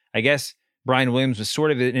week. I guess Brian Williams was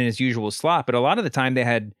sort of in his usual slot, but a lot of the time they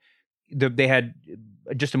had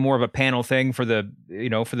just a more of a panel thing for the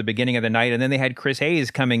beginning of the night, and then they had Chris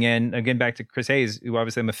Hayes coming in again. Back to Chris Hayes, who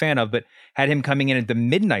obviously I'm a fan of, but had him coming in at the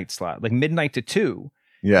midnight slot, like midnight to 2.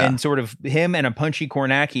 Yeah, and sort of him and a Punchy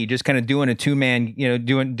Kornacki just kind of doing a 2-man,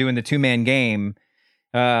 doing the 2-man game,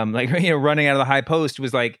 running out of the high post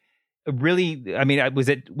was like really. I mean,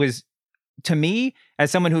 was to me,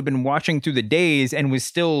 as someone who had been watching through the days and was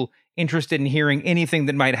still interested in hearing anything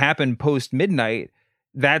that might happen post midnight,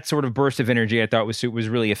 that sort of burst of energy I thought was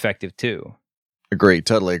really effective too. Agree,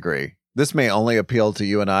 totally agree. This may only appeal to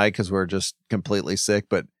you and I because we're just completely sick,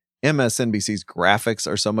 but MSNBC's graphics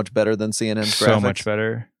are so much better than CNN's graphics. So much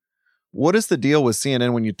better. What is the deal with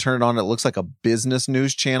CNN when you turn it on? It looks like a business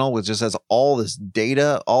news channel, which just has all this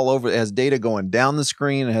data all over. It has data going down the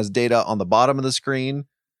screen. It has data on the bottom of the screen.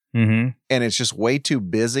 Mm-hmm. And it's just way too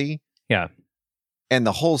busy. Yeah. And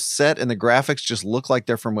the whole set and the graphics just look like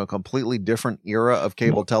they're from a completely different era of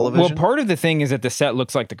cable television. Well, part of the thing is that the set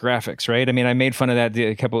looks like the graphics, right? I mean, I made fun of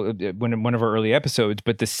that one of our early episodes,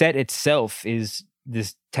 but the set itself is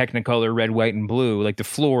this Technicolor red, white, and blue, like the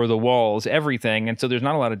floor, the walls, everything. And so there's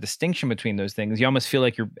not a lot of distinction between those things. You almost feel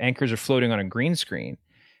like your anchors are floating on a green screen.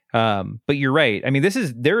 But you're right. I mean,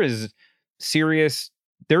 there is serious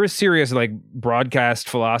like broadcast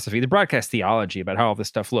philosophy, the broadcast theology about how all this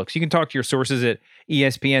stuff looks. You can talk to your sources at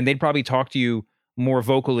ESPN. They'd probably talk to you more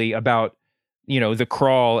vocally about, the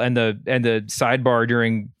crawl and the sidebar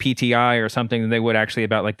during PTI or something than they would actually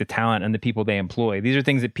about like the talent and the people they employ. These are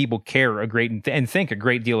things that people care and think a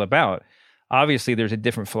great deal about. Obviously there's a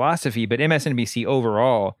different philosophy, but MSNBC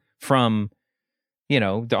overall, from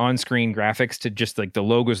the on-screen graphics to just like the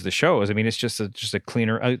logos of the shows. I mean, it's just a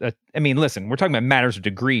cleaner. I mean, listen, we're talking about matters of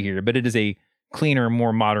degree here, but it is a cleaner,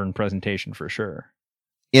 more modern presentation for sure.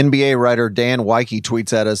 NBA writer Dan Weigel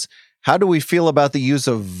tweets at us, "How do we feel about the use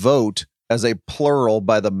of vote as a plural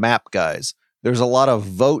by the map guys? There's a lot of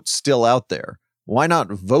votes still out there. Why not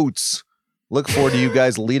votes? Look forward to you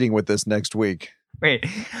guys leading with this next week." Wait,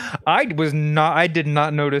 I did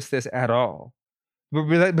not notice this at all.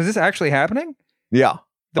 Was this actually happening? Yeah.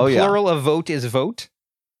 The plural of vote is vote?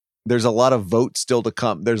 There's a lot of votes still to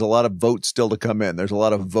come. There's a lot of votes still to come in. There's a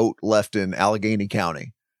lot of vote left in Allegheny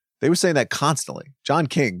County. They were saying that constantly. John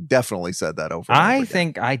King definitely said that over and over again. I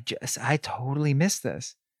think I totally missed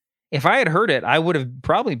this. If I had heard it, I would have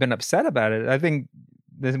probably been upset about it. I think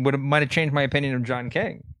this might have changed my opinion of John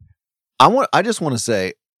King. I just want to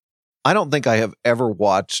say, I don't think I have ever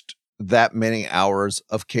watched that many hours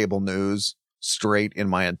of cable news straight in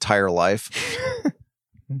my entire life.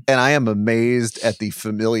 And I am amazed at the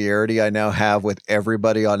familiarity I now have with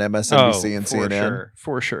everybody on MSNBC and CNN.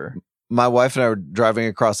 For sure. My wife and I were driving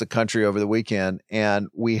across the country over the weekend, and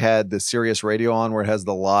we had the Sirius radio on where it has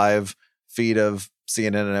the live feed of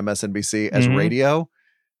CNN and MSNBC as radio.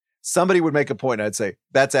 Somebody would make a point and I'd say,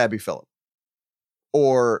 that's Abby Phillip,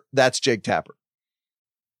 or that's Jake Tapper,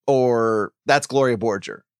 or that's Gloria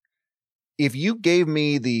Borger. If you gave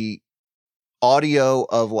me the audio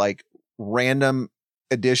of like random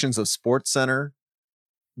editions of Sports Center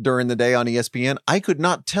during the day on ESPN, I could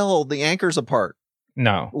not tell the anchors apart.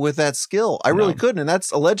 No. With that skill. I really couldn't. And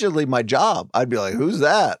that's allegedly my job. I'd be like, who's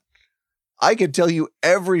that? I could tell you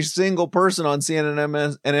every single person on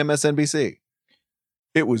CNN and MSNBC.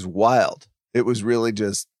 It was wild. It was really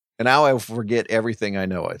just, and now I forget everything I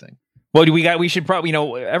know, I think. Well, we should probably,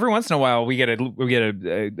 every once in a while we get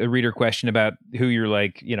a reader question about who your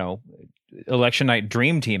election night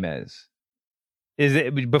dream team is. Is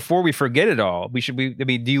it, before we forget it all,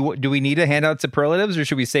 do we need to hand out superlatives, or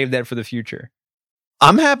should we save that for the future?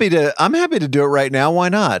 I'm happy to do it right now. Why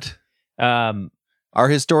not? Our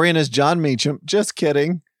historian is John Meacham. Just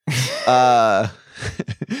kidding. Who are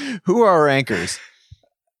our anchors?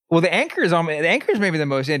 Well, the anchors may be the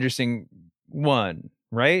most interesting one,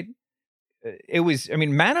 right?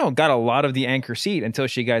 Mano got a lot of the anchor seat until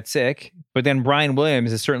she got sick, but then Brian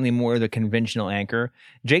Williams is certainly more the conventional anchor.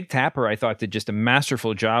 Jake Tapper, I thought, did just a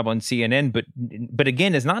masterful job on CNN, but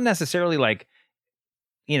again, is not necessarily like,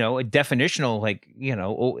 a definitional,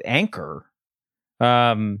 anchor.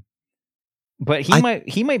 But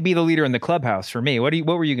he might be the leader in the clubhouse for me. What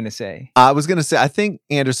were you going to say? I was going to say, I think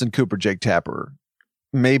Anderson Cooper, Jake Tapper,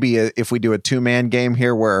 maybe if we do a 2-man game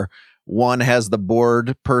here where one has the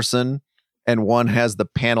board person and one has the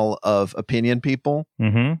panel of opinion people.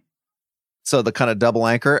 Mm-hmm. So the kind of double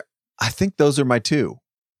anchor, I think those are my two.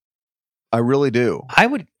 I really do. I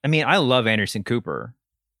love Anderson Cooper,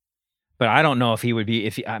 but I don't know if he would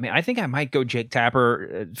be, I think I might go Jake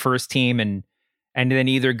Tapper first team and then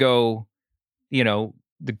either go,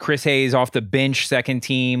 the Chris Hayes off the bench second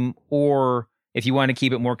team, or if you want to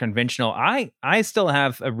keep it more conventional, I still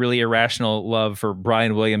have a really irrational love for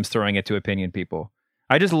Brian Williams throwing it to opinion people.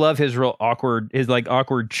 I just love his real awkward,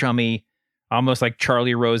 chummy, almost like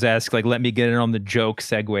Charlie Rose-esque, like let me get in on the joke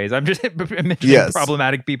segues. I'm just mentioning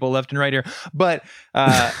problematic people left and right here, but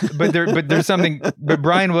there's something. But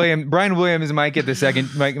Brian Williams might get the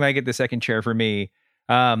second chair for me.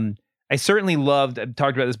 I certainly loved, I've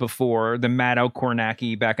talked about this before, the Maddow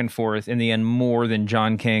Kornacki back and forth in the end more than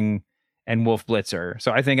John King and Wolf Blitzer.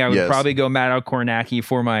 So I think I would probably go Maddow Kornacki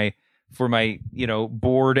for my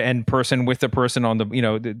board and person with the person on the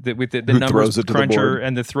with the numbers cruncher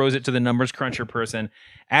and the throws it to the numbers cruncher person.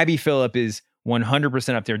 Abby Phillip is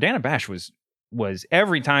 100% up there. Dana Bash was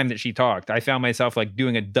every time that she talked, I found myself like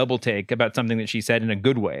doing a double take about something that she said in a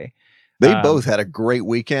good way. They both had a great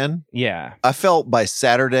weekend. Yeah. I felt by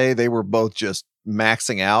Saturday they were both just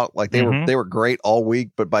maxing out. Like they were great all week,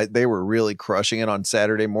 but they were really crushing it on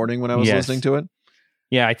Saturday morning when I was listening to it.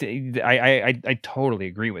 Yeah, I totally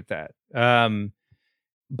agree with that.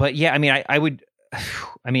 But yeah, I would.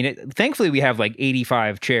 Thankfully we have like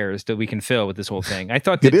 85 chairs that we can fill with this whole thing. I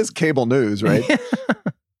thought it is cable news, right?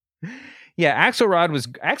 Yeah,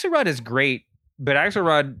 Axelrod is great. But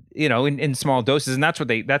Axelrod, in small doses, and that's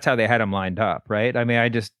how they had him lined up, right? I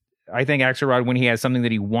think Axelrod, when he has something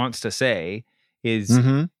that he wants to say, is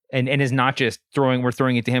and is not just we're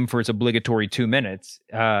throwing it to him for its obligatory 2 minutes,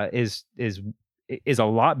 is a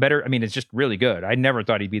lot better. It's just really good. I never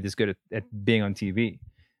thought he'd be this good at being on TV.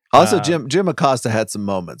 Also, Jim Acosta had some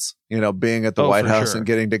moments, being at the White House and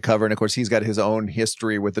getting to cover. And of course, he's got his own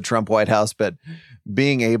history with the Trump White House, but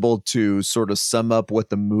being able to sort of sum up what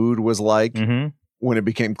the mood was like when it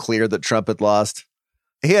became clear that Trump had lost,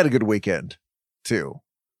 he had a good weekend too.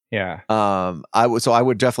 Yeah. I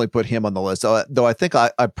would definitely put him on the list. Though I think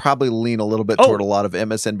I probably lean a little bit toward a lot of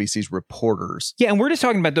MSNBC's reporters. Yeah, and we're just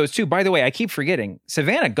talking about those two. By the way, I keep forgetting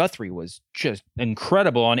Savannah Guthrie was just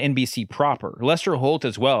incredible on NBC proper. Lester Holt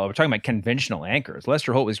as well. We're talking about conventional anchors.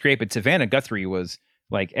 Lester Holt was great, but Savannah Guthrie was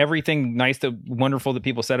like everything nice, wonderful that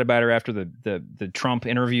people said about her after the Trump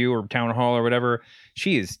interview or town hall or whatever.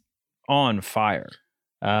 She is on fire.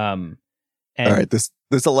 And all right, this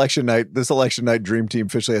election night dream team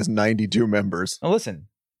officially has 92 members. Oh, listen,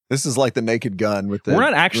 this is like the Naked Gun with the. We're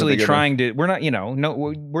not actually trying to. We're not.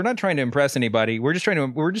 We're not trying to impress anybody. We're just trying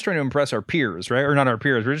to impress our peers, right? Or not our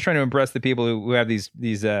peers. We're just trying to impress the people who have these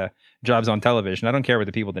jobs on television. I don't care what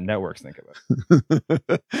the people at the networks think of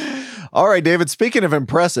it. All right, David. Speaking of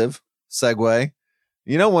impressive, segue.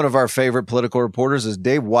 One of our favorite political reporters is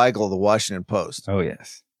Dave Weigel of the Washington Post. Oh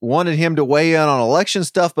yes. Wanted him to weigh in on election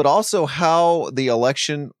stuff, but also how the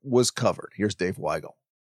election was covered. Here's Dave Weigel.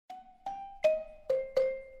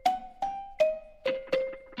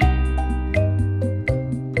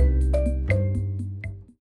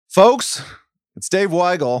 Folks, it's Dave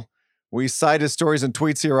Weigel. We cite his stories and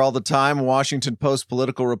tweets here all the time. Washington Post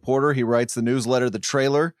political reporter. He writes the newsletter, The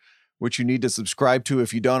Trailer, which you need to subscribe to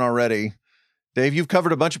if you don't already. Dave, you've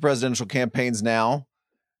covered a bunch of presidential campaigns now.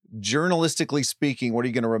 Journalistically speaking, what are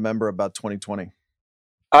you going to remember about 2020?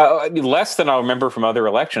 Less than I'll remember from other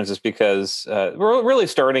elections is because we're really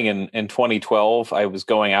starting in 2012. I was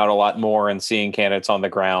going out a lot more and seeing candidates on the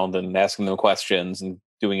ground and asking them questions and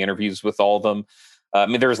doing interviews with all of them.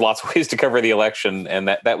 There's lots of ways to cover the election, and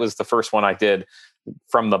that was the first one I did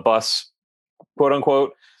from the bus, quote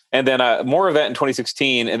unquote. And then more of that in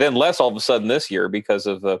 2016, and then less all of a sudden this year because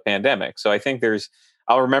of the pandemic. So I think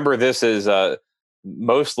I'll remember this as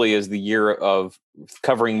mostly as the year of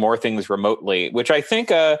covering more things remotely, which I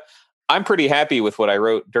think I'm pretty happy with what I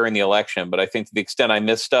wrote during the election. But I think to the extent I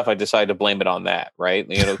missed stuff, I decided to blame it on that. Right?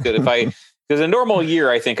 Because a normal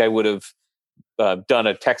year, I think I would have done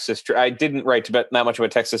a Texas. I didn't write that much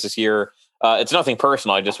about Texas this year. It's nothing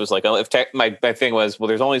personal. I just was like, my thing was, well,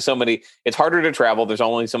 there's only so many. It's harder to travel. There's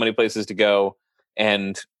only so many places to go,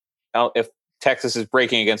 and if Texas is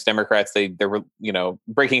breaking against Democrats, they're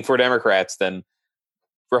breaking for Democrats, then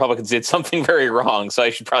Republicans did something very wrong, so I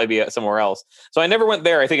should probably be somewhere else. So I never went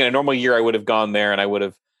there. I think in a normal year I would have gone there, and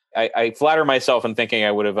I flatter myself in thinking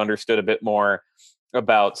I would have understood a bit more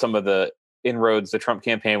about some of the inroads the Trump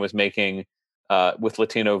campaign was making with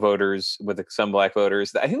Latino voters, with some Black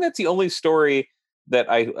voters. I think that's the only story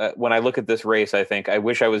that when I look at this race, I think I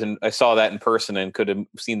wish I saw that in person and could have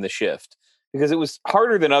seen the shift, because it was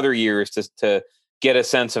harder than other years to get a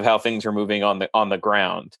sense of how things are moving on the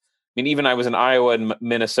ground. I mean, even I was in Iowa and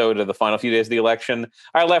Minnesota the final few days of the election.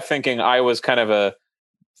 I left thinking Iowa's kind of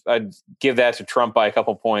I'd give that to Trump by a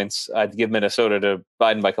couple points. I'd give Minnesota to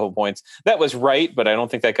Biden by a couple points. That was right, but I don't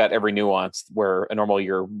think that got every nuance where a normal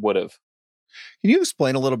year would have. Can you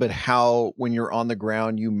explain a little bit how, when you're on the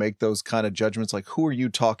ground, you make those kind of judgments? Like, who are you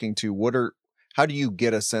talking to? How do you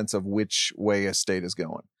get a sense of which way a state is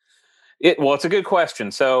going? Well, it's a good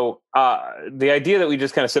question. So the idea that we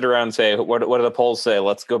just kind of sit around and say, what do the polls say?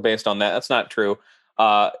 Let's go based on that. That's not true.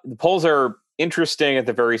 The polls are interesting at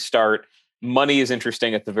the very start. Money is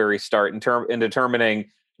interesting at the very start in determining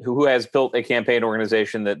who has built a campaign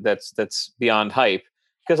organization that's beyond hype.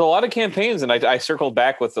 Because a lot of campaigns, and I circled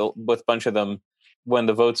back with a bunch of them when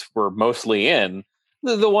the votes were mostly in,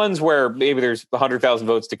 the ones where maybe there's 100,000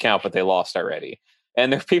 votes to count, but they lost already.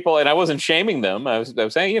 And there's people, and I wasn't shaming them. I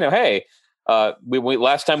was saying, hey, we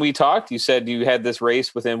last time we talked, you said you had this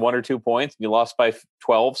race within 1 or 2 points, and you lost by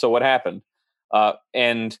 12. So what happened?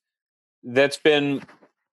 And that's been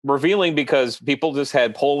revealing, because people just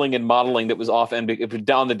had polling and modeling that was off, and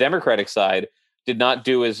down the Democratic side did not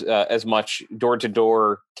do as much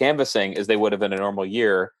door-to-door canvassing as they would have in a normal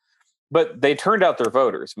year. But they turned out their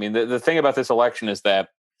voters. I mean, the thing about this election is that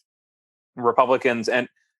Republicans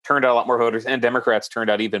turned out a lot more voters, and Democrats turned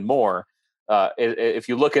out even more. If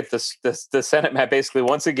you look at the Senate map, basically,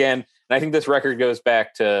 once again, and I think this record goes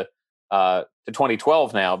back to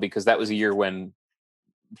 2012 now, because that was a year when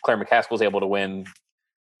Claire McCaskill was able to win,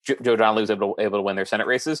 Joe Donnelly was able to win their Senate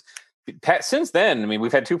races. Since then, I mean,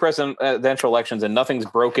 we've had 2 presidential elections, and nothing's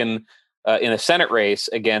broken in a Senate race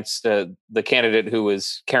against the candidate who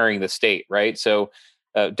was carrying the state, right? So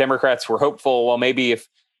Democrats were hopeful, well, maybe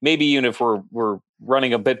even if we're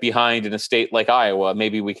running a bit behind in a state like Iowa,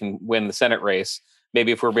 maybe we can win the Senate race.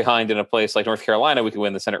 Maybe if we're behind in a place like North Carolina, we can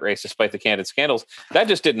win the Senate race despite the candidate scandals. That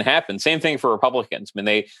just didn't happen. Same thing for Republicans. I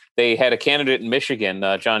mean, they had a candidate in Michigan,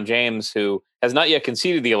 John James, who has not yet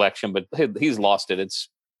conceded the election, but he's lost it. It's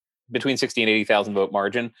between 60 and 80,000 vote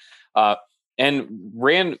margin, and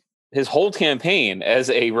ran his whole campaign as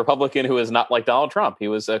a Republican who is not like Donald Trump. He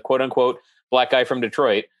was a quote unquote black guy from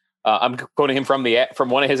Detroit. I'm quoting him from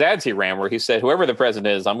one of his ads he ran, where he said, whoever the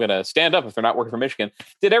president is, I'm going to stand up if they're not working for Michigan.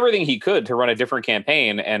 Did everything he could to run a different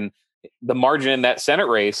campaign. And the margin in that Senate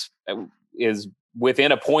race is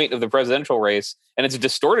within a point of the presidential race. And it's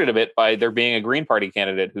distorted a bit by there being a Green Party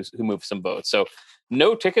candidate who moved some votes. So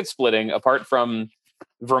no ticket splitting apart from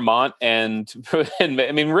Vermont and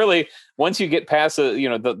I mean, really, once you get past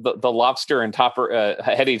the lobster and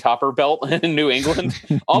heady topper belt in New England,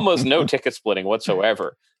 almost no ticket splitting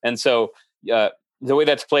whatsoever. And so the way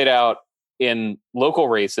that's played out in local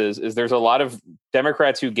races is there's a lot of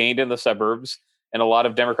Democrats who gained in the suburbs and a lot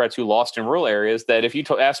of Democrats who lost in rural areas that if you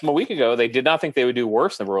asked them a week ago, they did not think they would do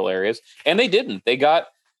worse in rural areas. And they didn't. They got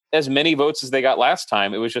as many votes as they got last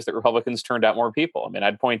time. It was just that Republicans turned out more people. I mean,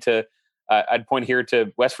 I'd point here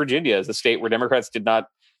to West Virginia as the state where Democrats did not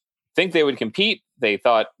think they would compete. They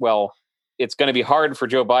thought, well, it's going to be hard for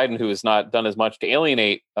Joe Biden, who has not done as much to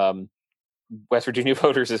alienate West Virginia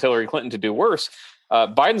voters as Hillary Clinton, to do worse.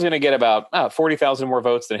 Biden's going to get about 40,000 more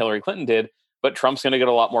votes than Hillary Clinton did, but Trump's going to get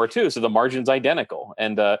a lot more too. So the margin's identical.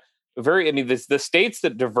 And the states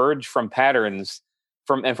that diverge from patterns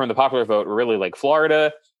from the popular vote were really like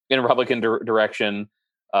Florida in a Republican direction,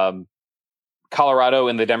 Colorado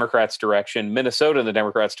in the Democrats' direction, Minnesota in the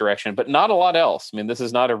Democrats' direction, but not a lot else. I mean, this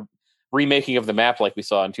is not a remaking of the map like we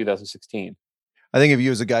saw in 2016. I think of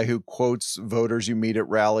you as a guy who quotes voters you meet at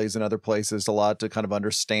rallies and other places a lot to kind of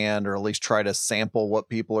understand or at least try to sample what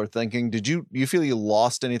people are thinking. Do you feel you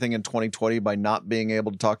lost anything in 2020 by not being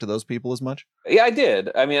able to talk to those people as much? Yeah, I did.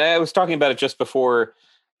 I mean, I was talking about it just before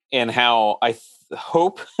and how I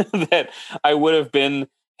hope that I would have been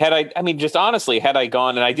had I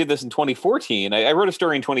gone, and I did this in 2014, I wrote a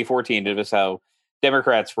story in 2014 to just how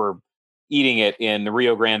Democrats were eating it in the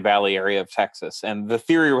Rio Grande Valley area of Texas. And the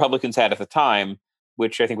theory Republicans had at the time,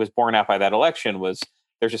 which I think was borne out by that election, was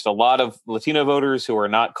there's just a lot of Latino voters who are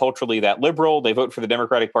not culturally that liberal. They vote for the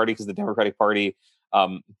Democratic Party because the Democratic Party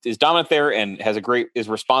is dominant there and is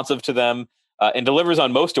responsive to them and delivers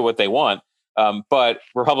on most of what they want. But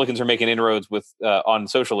Republicans are making inroads on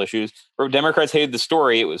social issues. Democrats hated the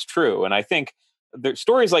story. It was true. And I think there's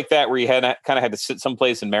stories like that where you kind of had to sit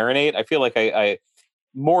someplace and marinate. I feel like I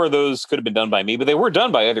more of those could have been done by me, but they were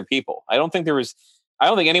done by other people. I don't think I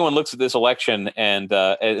don't think anyone looks at this election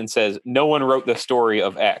and says no one wrote the story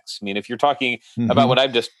of X. I mean, if you're talking about what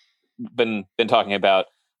I've just been talking about,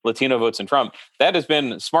 Latino votes in Trump, that has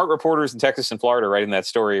been smart reporters in Texas and Florida writing that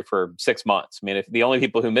story for 6 months. I mean, if the only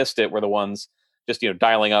people who missed it were the ones just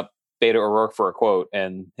dialing up Beto O'Rourke for a quote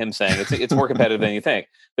and him saying it's more competitive than you think.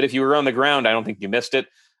 But if you were on the ground, I don't think you missed it.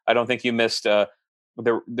 I don't think you missed.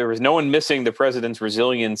 There was no one missing the president's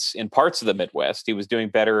resilience in parts of the Midwest. He was doing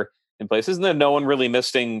better in places, and then no one really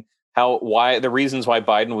missing the reasons why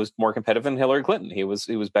Biden was more competitive than Hillary Clinton. He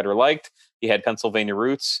was better liked. He had Pennsylvania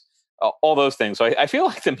roots, all those things. So I feel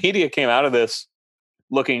like the media came out of this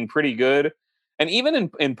looking pretty good, and even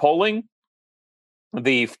in polling,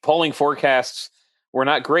 the polling forecasts were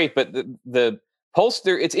not great, but the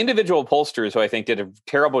pollster, it's individual pollsters who I think did a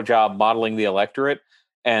terrible job modeling the electorate,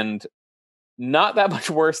 and not that much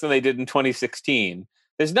worse than they did in 2016.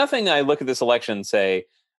 There's nothing I look at this election and say,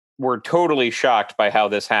 we're totally shocked by how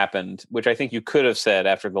this happened, which I think you could have said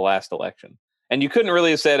after the last election. And you couldn't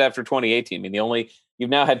really have said after 2018. I mean, you've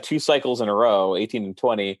now had 2 cycles in a row, 18 and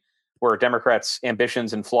 20, where Democrats'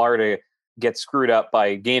 ambitions in Florida get screwed up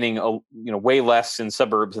by gaining way less in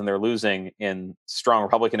suburbs than they're losing in strong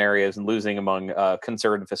Republican areas and losing among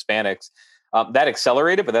conservative Hispanics. That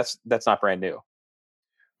accelerated, but that's not brand new.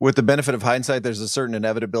 With the benefit of hindsight, there's a certain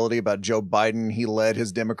inevitability about Joe Biden. He led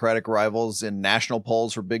his Democratic rivals in national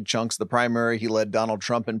polls for big chunks of the primary. He led Donald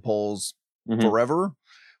Trump in polls forever.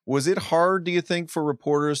 Was it hard, do you think, for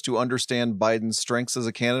reporters to understand Biden's strengths as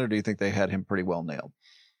a candidate, or do you think they had him pretty well nailed?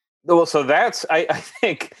 Well, so that's, I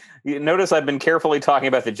think, you notice I've been carefully talking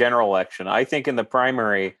about the general election. I think in the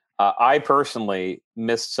primary, I personally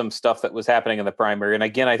missed some stuff that was happening in the primary. And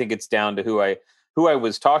again, I think it's down to who I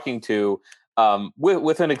was talking to.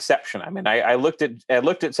 With an exception. I mean, I looked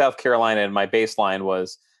at South Carolina, and my baseline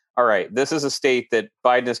was, all right, this is a state that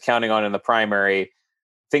Biden is counting on in the primary.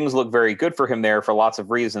 Things look very good for him there for lots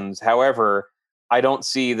of reasons. However, I don't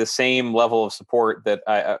see the same level of support that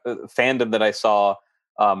fandom that I saw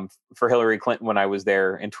for Hillary Clinton when I was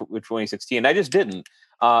there in 2016. I just didn't.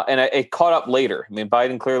 And it caught up later. I mean,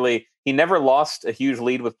 Biden clearly, he never lost a huge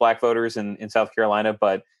lead with black voters in South Carolina,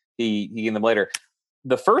 but he gained them later.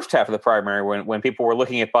 The first half of the primary, when people were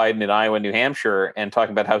looking at Biden in Iowa and New Hampshire and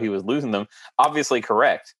talking about how he was losing them, obviously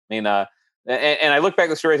correct. I mean, and I look back at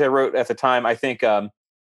the stories I wrote at the time. I think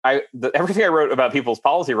everything I wrote about people's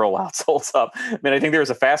policy rollouts holds up. I mean, I think there was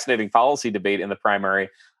a fascinating policy debate in the primary,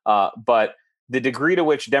 but the degree to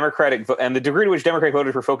which Democratic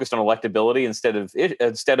voters were focused on electability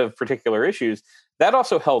instead of particular issues, that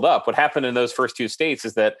also held up. What happened in those first 2 states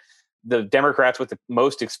is that the Democrats with the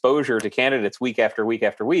most exposure to candidates week after week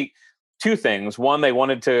after week, 2 things. One, they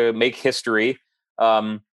wanted to make history.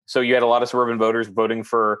 So you had a lot of suburban voters voting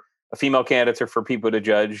for female candidates or for people to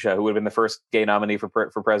judge, who would have been the first gay nominee for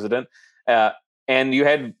president. And you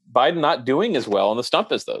had Biden not doing as well on the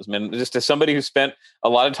stump as those. I mean, just as somebody who spent a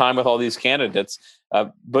lot of time with all these candidates,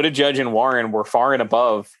 Buttigieg and Warren were far and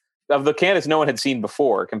above of the candidates no one had seen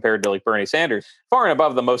before compared to like Bernie Sanders, far and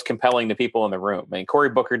above the most compelling to people in the room. I mean, Cory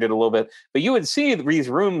Booker did a little bit, but you would see these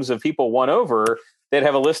rooms of people won over. They'd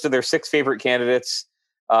have a list of their 6 favorite candidates.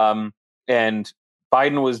 And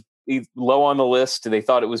Biden was low on the list. They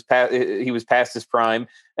thought he was past his prime.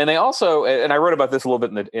 And they also, and I wrote about this a little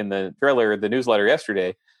bit in the trailer, the newsletter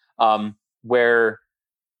yesterday, where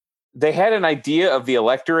they had an idea of the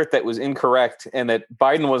electorate that was incorrect, and that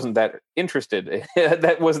Biden wasn't that interested.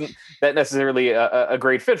 That wasn't that necessarily a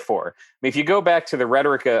great fit for. I mean, if you go back to the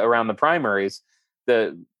rhetoric around the primaries,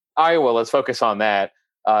 the Iowa, let's focus on that.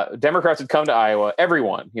 Democrats would come to Iowa,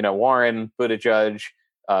 everyone, Warren, Buttigieg,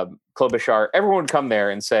 Klobuchar, everyone would come there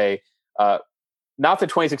and say, not that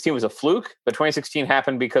 2016 was a fluke, but 2016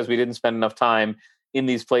 happened because we didn't spend enough time in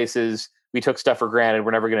these places. We took stuff for granted.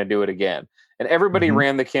 We're never going to do it again. And everybody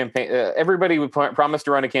ran the campaign. Everybody would promise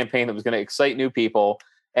to run a campaign that was going to excite new people.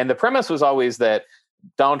 And the premise was always that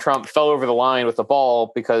Donald Trump fell over the line with the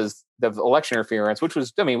ball because of election interference, which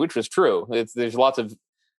was true. There's lots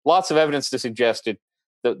of evidence to suggest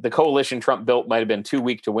the coalition Trump built might have been too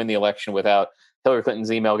weak to win the election without Hillary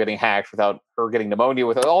Clinton's email getting hacked, without her getting pneumonia,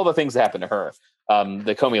 with all the things that happened to her,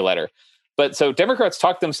 the Comey letter. But so Democrats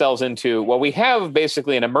talked themselves into, well, we have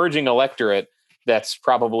basically an emerging electorate that's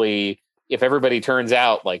probably, if everybody turns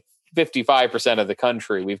out, like 55% of the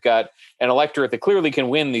country. We've got an electorate that clearly can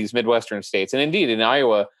win these Midwestern states. And indeed, in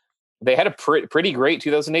Iowa, they had a pretty great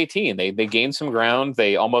 2018. They gained some ground.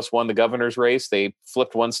 They almost won the governor's race. They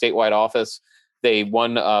flipped one statewide office. They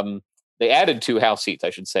won. They added 2 House seats,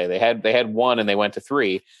 I should say. They had 1 and they went to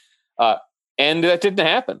 3. And that didn't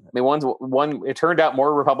happen. I mean, it turned out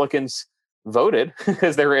more Republicans voted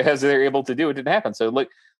as they're able to do. It didn't happen. So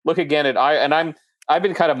look again at I've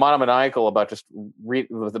been kind of monomaniacal about just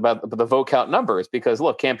about the vote count numbers, because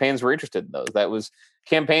look, campaigns were interested in those. That was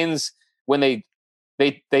campaigns when they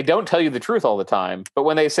don't tell you the truth all the time, but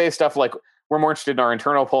when they say stuff like we're more interested in our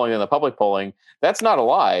internal polling than the public polling, that's not a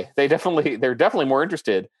lie. They're definitely more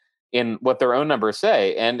interested in what their own numbers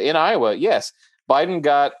say. And in Iowa, yes, Biden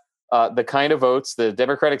got the kind of votes, the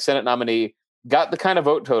Democratic Senate nominee got the kind of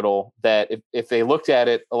vote total that if they looked at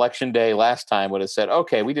it election day last time would have said,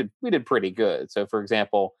 okay, we did pretty good. So for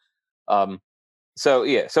example, so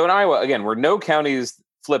in Iowa, again, where no counties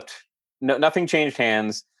flipped, nothing changed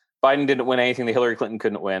hands. Biden didn't win anything that Hillary Clinton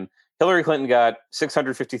couldn't win. Hillary Clinton got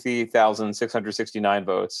 653,669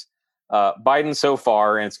 votes. Biden so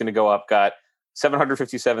far, and it's going to go up, got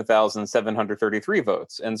 757,733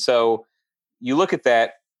 votes. And so you look at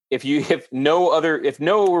that, if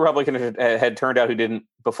no Republican had turned out who didn't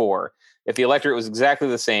before, if the electorate was exactly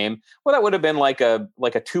the same, well, that would have been like a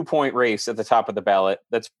 2-point race at the top of the ballot.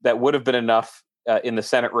 That would have been enough in the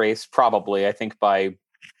Senate race, probably. I think it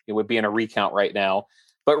would be in a recount right now,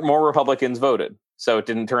 but more Republicans voted, so it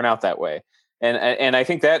didn't turn out that way. And I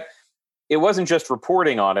think that it wasn't just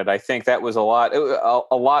reporting on it. I think that was a lot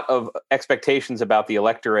of expectations about the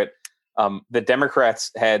electorate. The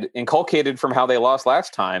Democrats had inculcated from how they lost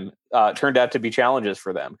last time turned out to be challenges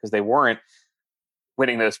for them because they weren't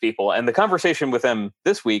winning those people. And the conversation with them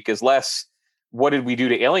this week is less, what did we do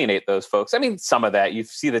to alienate those folks? I mean, some of that, you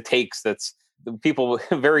see the takes, that's the people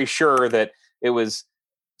very sure that it was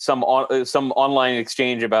some online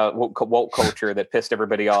exchange about woke culture that pissed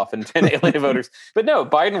everybody off and alienated voters. But no,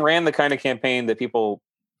 Biden ran the kind of campaign that people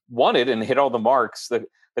wanted and hit all the marks. The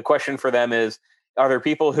question for them is, are there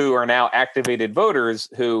people who are now activated voters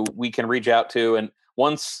who we can reach out to? And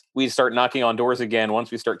once we start knocking on doors again,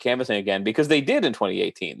 once we start canvassing again, because they did in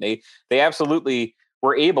 2018, they absolutely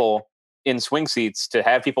were able in swing seats to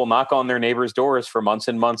have people knock on their neighbors' doors for months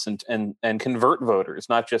and months and convert voters,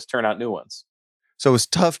 not just turn out new ones. So it's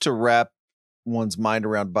tough to wrap one's mind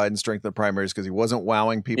around Biden's strength in the primaries because he wasn't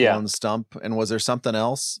wowing people on the stump. And was there something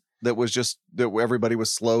else that was just that everybody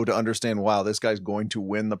was slow to understand, wow, this guy's going to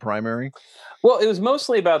win the primary? Well, it was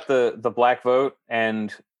mostly about the black vote,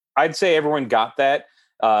 and I'd say everyone got that.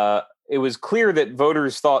 It was clear that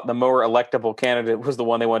voters thought the more electable candidate was the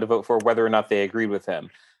one they wanted to vote for, whether or not they agreed with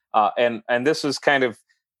him. And this was kind of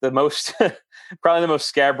the most, probably the most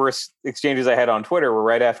scabrous exchanges I had on Twitter were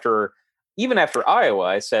right after, even after Iowa.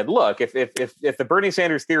 I said, look, if the Bernie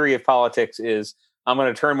Sanders theory of politics is I'm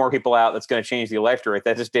going to turn more people out, that's going to change the electorate,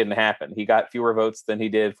 that just didn't happen. He got fewer votes than he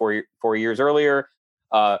did 4 years earlier.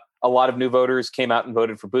 A lot of new voters came out and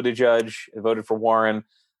voted for Buttigieg, voted for Warren,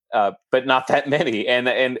 but not that many.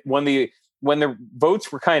 And when the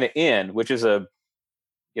votes were kind of in, which is a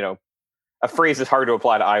phrase that's hard to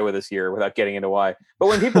apply to Iowa this year without getting into why. But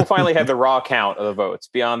when people finally had the raw count of the votes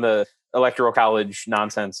beyond the electoral college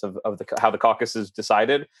nonsense of how the caucuses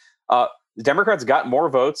decided, the Democrats got more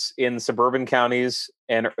votes in suburban counties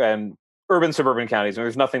and urban suburban counties. And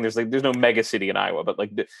there's no mega city in Iowa, but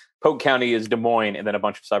like Polk County is Des Moines and then a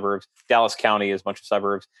bunch of suburbs. Dallas County is a bunch of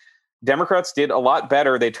suburbs. Democrats did a lot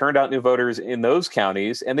better. They turned out new voters in those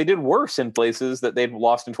counties, and they did worse in places that they'd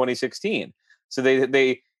lost in 2016. So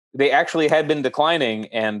they actually had been declining.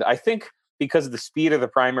 And I think because of the speed of the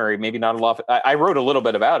primary, maybe not enough. I wrote a little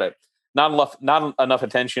bit about it. Not enough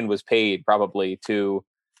attention was paid probably to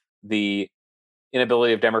the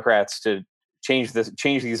inability of Democrats to change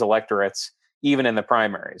these electorates, even in the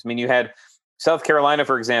primaries. I mean, you had South Carolina,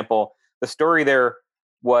 for example. The story there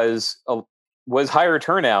was higher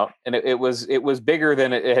turnout, and it was bigger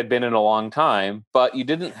than it had been in a long time. But you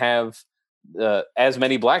didn't have as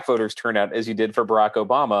many black voters turn out as you did for Barack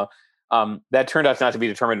Obama. That turned out not to be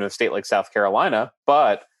determined in a state like South Carolina,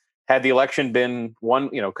 but had the election been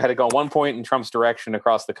had it gone 1 point in Trump's direction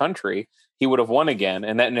across the country, he would have won again.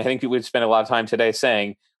 And I think we would spend a lot of time today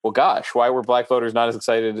saying, well, gosh, why were black voters not as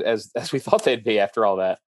excited as we thought they'd be after all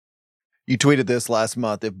that? You tweeted this last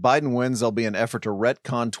month. If Biden wins, there'll be an effort to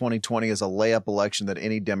retcon 2020 as a layup election that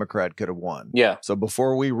any Democrat could have won. Yeah. So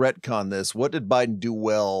before we retcon this, what did Biden do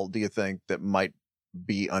well, do you think, that might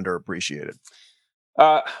be underappreciated?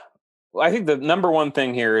 I think the number one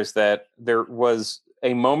thing here is that there was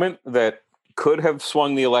a moment that could have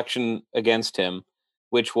swung the election against him,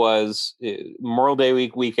 which was Memorial Day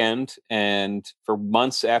weekend, and for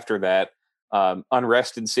months after that,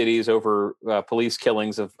 unrest in cities over police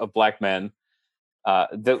killings of black men.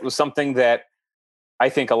 That was something that I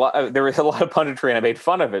think there was a lot of punditry, and I made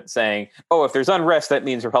fun of it, saying, "Oh, if there's unrest, that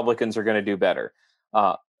means Republicans are going to do better."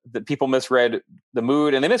 That people misread the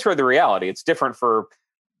mood, and they misread the reality. It's different for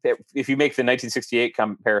if you make the 1968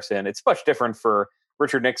 comparison, it's much different for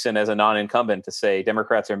Richard Nixon as a non-incumbent to say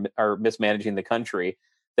Democrats are mismanaging the country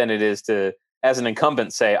than it is to, as an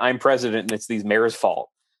incumbent, say I'm president and it's these mayors' fault.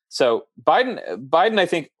 So Biden, I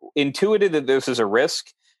think, intuited that this is a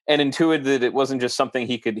risk and intuited that it wasn't just something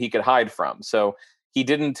he could hide from. So he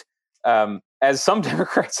didn't, as some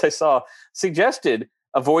Democrats I saw suggested,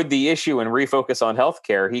 avoid the issue and refocus on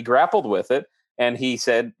healthcare. He grappled with it and he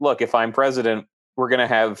said, "Look, if I'm president, we're going to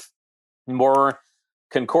have more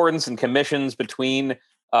concordance and commissions between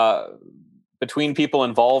people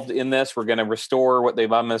involved in this. We're going to restore what the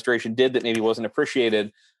Obama administration did that maybe wasn't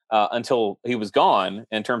appreciated until he was gone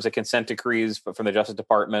in terms of consent decrees from the Justice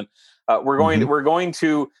Department. We're going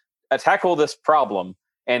to tackle this problem."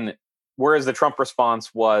 And whereas the Trump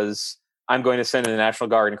response was, "I'm going to send in the National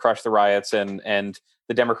Guard and crush the riots, and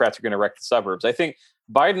the Democrats are going to wreck the suburbs." I think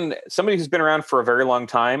Biden, somebody who's been around for a very long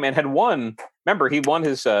time and had won. Remember, he won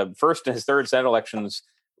his first and his third Senate elections,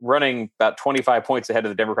 running about 25 points ahead of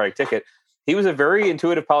the Democratic ticket. He was a very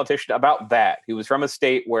intuitive politician about that. He was from a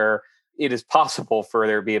state where it is possible for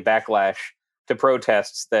there to be a backlash to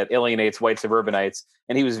protests that alienates white suburbanites.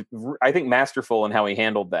 And he was, I think, masterful in how he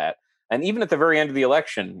handled that. And even at the very end of the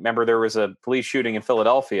election, remember, there was a police shooting in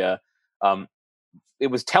Philadelphia. It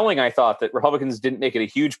was telling, I thought, that Republicans didn't make it a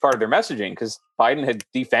huge part of their messaging because Biden had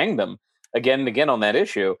defanged them again and again on that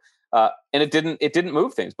issue. And it didn't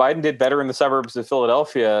move things. Biden did better in the suburbs of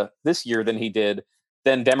Philadelphia this year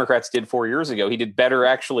than Democrats did 4 years ago. He did better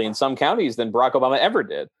actually in some counties than Barack Obama ever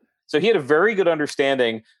did. So he had a very good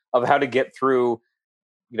understanding of how to get through,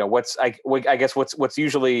 what's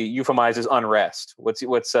usually euphemized as unrest.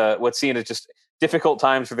 What's seen as just difficult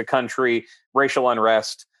times for the country, racial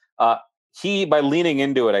unrest. He, by leaning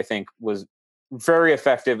into it, I think, was very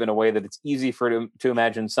effective in a way that it's easy for him to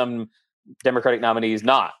imagine some Democratic nominees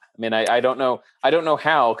not. I mean, I don't know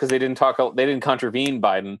how, because they didn't contravene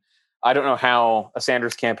Biden. I don't know how a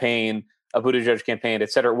Sanders campaign, a Buttigieg campaign,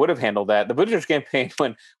 et cetera, would have handled that. The Buttigieg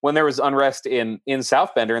campaign, when there was unrest in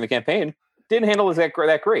South Bend during the campaign, didn't handle it that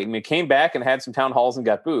great. I mean, it came back and had some town halls and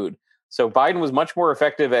got booed. So Biden was much more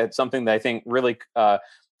effective at something that I think really,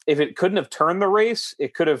 if it couldn't have turned the race,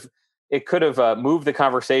 it could have moved the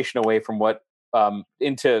conversation away from what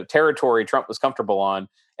into territory Trump was comfortable on.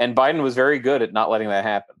 And Biden was very good at not letting that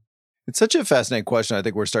happen. It's such a fascinating question. I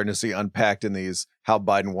think we're starting to see unpacked in these how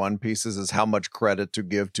Biden won pieces is how much credit to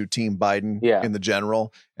give to Team Biden in the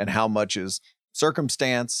general, and how much is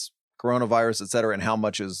circumstance, coronavirus, et cetera, and how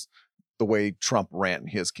much is the way Trump ran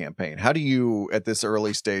his campaign. How do you, at this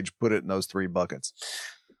early stage, put it in those three buckets?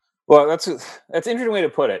 Well, that's an interesting way to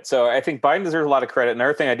put it. So I think Biden deserves a lot of credit.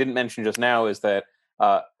 Another thing I didn't mention just now is that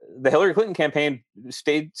the Hillary Clinton campaign,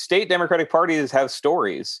 state Democratic parties have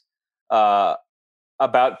stories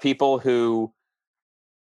about people who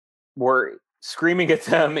were screaming at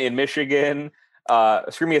them in Michigan,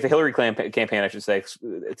 screaming at the Hillary campaign, I should say,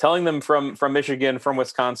 telling them from Michigan, from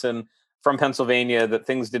Wisconsin, from Pennsylvania that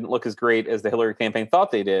things didn't look as great as the Hillary campaign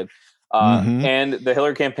thought they did. And the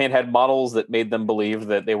Hillary campaign had models that made them believe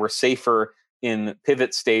that they were safer in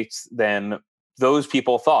pivot states than those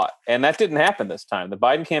people thought. And that didn't happen this time. The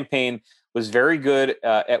Biden campaign was very good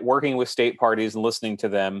at working with state parties and listening to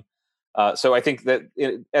them. So I think that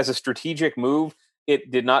as a strategic move,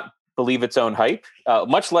 it did not believe its own hype,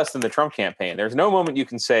 much less than the Trump campaign. There's no moment you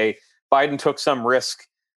can say Biden took some risk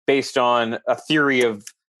based on a theory of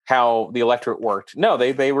how the electorate worked. No,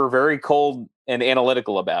 they were very cold and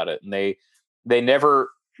analytical about it. And they never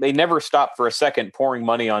stopped for a second pouring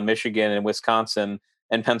money on Michigan and Wisconsin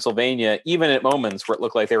and Pennsylvania, even at moments where it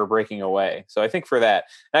looked like they were breaking away. So I think for that,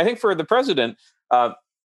 and I think for the president,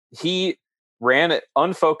 he ran an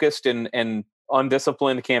unfocused and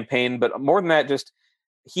undisciplined campaign. But more than that, just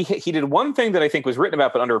he did one thing that I think was written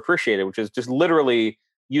about but underappreciated, which is just literally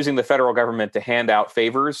using the federal government to hand out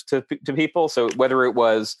favors to people. So whether it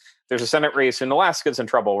was there's a Senate race in Alaska's in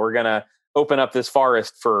trouble, we're going to open up this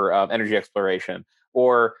forest for energy exploration,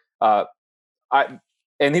 or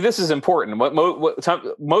and this is important.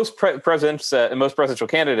 Most presidents and most presidential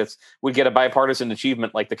candidates would get a bipartisan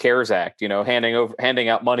achievement like the CARES Act, handing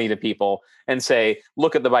out money to people and say,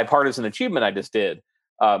 "Look at the bipartisan achievement I just did."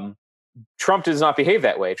 Trump does not behave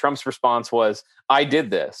that way. Trump's response was, "I did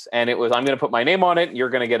this, and it was I'm going to put my name on it. And you're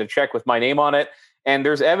going to get a check with my name on it." And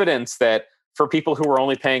there's evidence that for people who were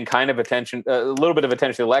only paying kind of attention, a little bit of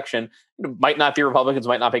attention to the election, might not be Republicans,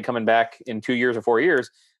 might not be coming back in 2 years or 4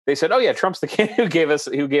 years. They said, "Oh yeah, Trump's the kid who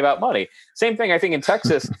gave out money." Same thing, I think, in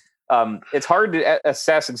Texas. It's hard to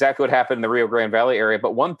assess exactly what happened in the Rio Grande Valley area,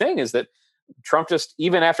 but one thing is that Trump just,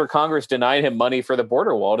 even after Congress denied him money for the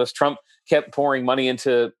border wall, Trump kept pouring money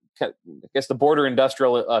into guess the border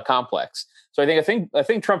industrial complex. So I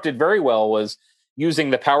think Trump did very well was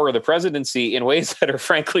using the power of the presidency in ways that are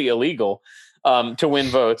frankly illegal to win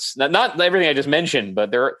votes. Not everything I just mentioned,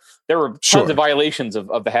 but there were tons of violations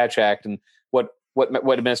of the Hatch Act and what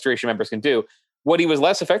administration members can do. What he was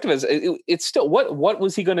less effective as, it's still what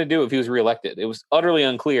was he going to do if he was reelected? It was utterly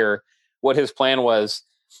unclear what his plan was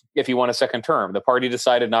if he won a second term. The party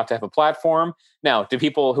decided not to have a platform. Now, do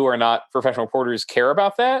people who are not professional reporters care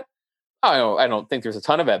about that? I don't think there's a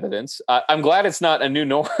ton of evidence. I'm glad it's not a new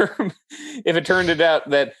norm. If it turned out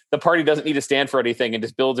that the party doesn't need to stand for anything and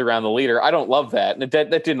just builds around the leader, I don't love that. And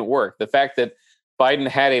that didn't work. The fact that Biden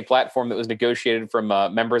had a platform that was negotiated from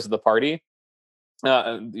members of the party,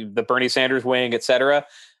 the Bernie Sanders wing, et cetera,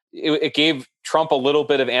 it gave Trump a little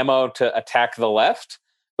bit of ammo to attack the left.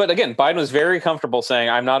 But again, Biden was very comfortable saying,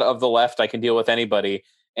 I'm not of the left. I can deal with anybody.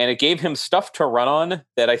 And it gave him stuff to run on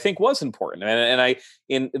that I think was important. And I,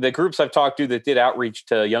 in the groups I've talked to that did outreach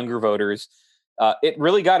to younger voters, it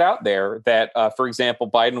really got out there that, for example,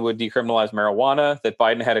 Biden would decriminalize marijuana, that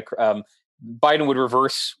Biden would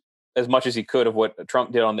reverse as much as he could of what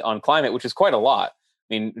Trump did on climate, which is quite a lot.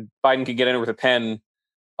 I mean, Biden could get in with a pen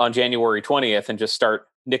on January 20th and just start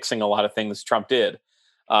nixing a lot of things Trump did.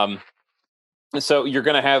 So you're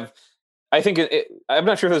going to have, I think I'm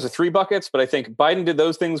not sure if those are three buckets, but I think Biden did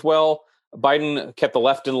those things well. Biden kept the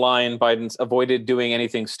left in line. Biden avoided doing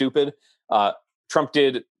anything stupid. Trump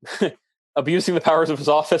did abusing the powers of his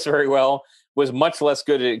office very well, was much less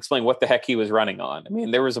good at explaining what the heck he was running on. I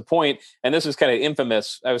mean, there was a point, and this was kind of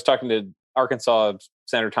infamous. I was talking to Arkansas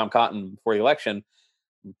Senator Tom Cotton before the election,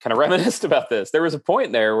 kind of reminisced about this. There was a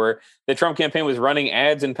point there where the Trump campaign was running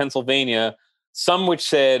ads in Pennsylvania, some which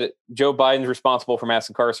said Joe Biden's responsible for mass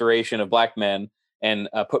incarceration of black men and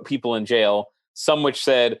put people in jail. Some which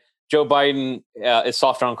said Joe Biden is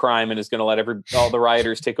soft on crime and is going to let all the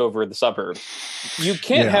rioters take over the suburbs. You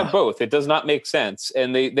can't have both. It does not make sense.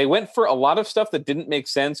 And they went for a lot of stuff that didn't make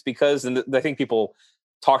sense because, and I think people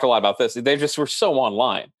talked a lot about this, they just were so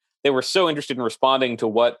online. They were so interested in responding to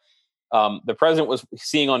what the president was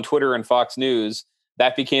seeing on Twitter and Fox News.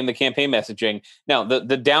 That became the campaign messaging. Now,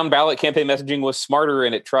 the down ballot campaign messaging was smarter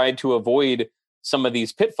and it tried to avoid some of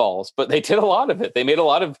these pitfalls, but they did a lot of it. They made a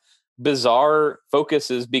lot of bizarre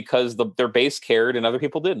focuses because their base cared and other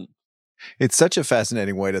people didn't. It's such a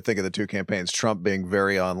fascinating way to think of the two campaigns, Trump being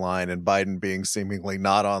very online and Biden being seemingly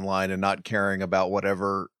not online and not caring about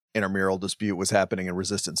whatever intramural dispute was happening in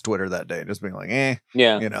Resistance Twitter that day. Just being like,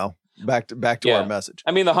 back to our message.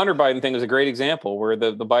 I mean, the Hunter Biden thing is a great example where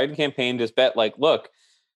the Biden campaign just bet like, look,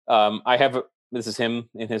 this is him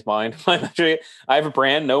in his mind. I have a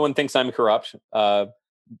brand. No one thinks I'm corrupt.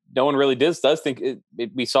 No one really does think it.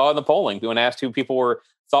 We saw in the polling when asked who people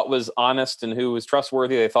thought was honest and who was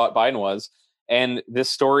trustworthy, they thought Biden was. And this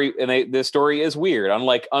story is weird.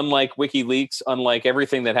 Unlike WikiLeaks, unlike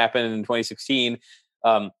everything that happened in 2016,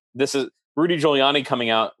 this is Rudy Giuliani coming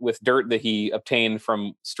out with dirt that he obtained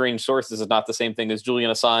from strange sources is not the same thing as Julian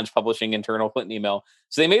Assange publishing internal Clinton email.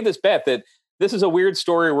 So they made this bet that this is a weird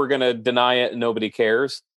story. We're going to deny it. And nobody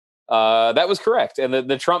cares. That was correct. And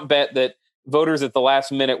the Trump bet that voters at the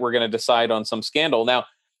last minute were going to decide on some scandal. Now,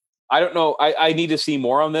 I don't know. I need to see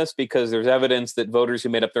more on this because there's evidence that voters who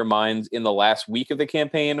made up their minds in the last week of the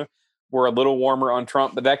campaign were a little warmer on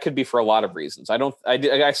Trump, but that could be for a lot of reasons.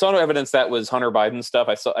 I saw no evidence that was Hunter Biden stuff.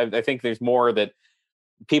 I think there's more that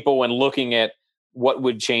people, when looking at what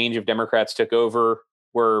would change if Democrats took over,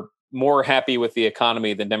 were more happy with the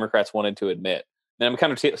economy than Democrats wanted to admit. And I'm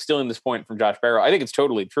kind of stealing this point from Josh Barrow. I think it's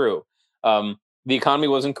totally true. The economy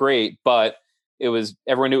wasn't great, but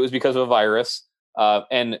everyone knew it was because of a virus.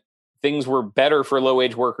 And things were better for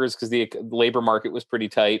low-wage workers because the labor market was pretty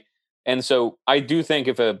tight. And so I do think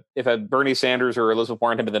if a Bernie Sanders or Elizabeth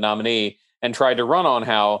Warren had been the nominee and tried to run on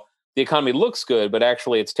how the economy looks good, but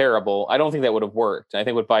actually it's terrible, I don't think that would have worked. I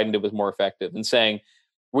think what Biden did was more effective in saying,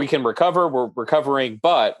 we can recover, we're recovering,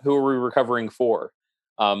 but who are we recovering for?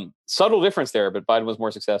 Subtle difference there, but Biden was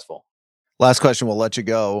more successful. Last question, we'll let you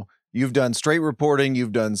go. You've done straight reporting,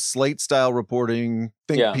 you've done Slate style reporting,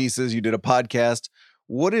 think pieces, you did a podcast.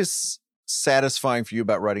 What is satisfying for you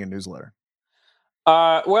about writing a newsletter?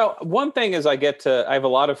 Well, one thing is I have a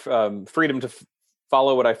lot of freedom to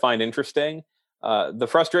follow what I find interesting. The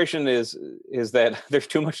frustration is that there's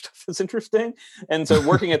too much stuff that's interesting. And so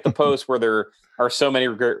working at the Post where there are so many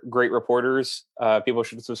great reporters, people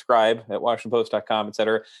should subscribe at WashingtonPost.com, et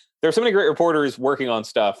cetera. There's so many great reporters working on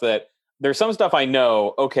stuff that there's some stuff I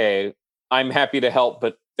know, okay, I'm happy to help,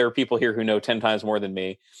 but there are people here who know 10 times more than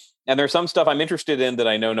me. And there's some stuff I'm interested in that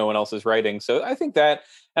I know no one else is writing. So I think that,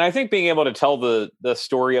 and I think being able to tell the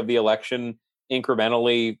story of the election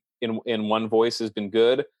incrementally in one voice has been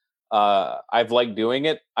good. I've liked doing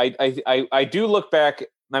it. I do look back.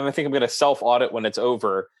 I think I'm going to self-audit when it's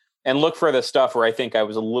over and look for the stuff where I think I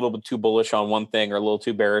was a little bit too bullish on one thing or a little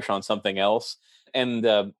too bearish on something else. And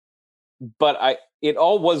but it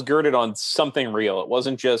all was girded on something real. It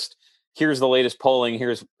wasn't just here's the latest polling,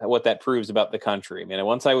 here's what that proves about the country. I mean,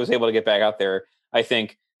 once I was able to get back out there, I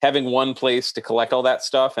think having one place to collect all that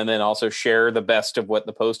stuff and then also share the best of what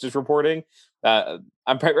the Post is reporting,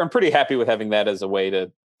 I'm pretty happy with having that as a way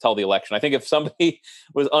to tell the election. I think if somebody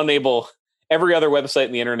was unable, every other website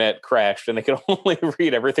in the internet crashed and they could only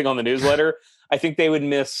read everything on the newsletter, I think they would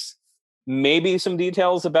miss maybe some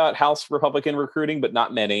details about House Republican recruiting, but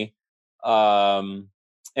not many.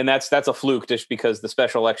 And that's a fluke just because the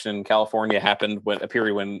special election in California happened when a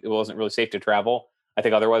period when it wasn't really safe to travel. I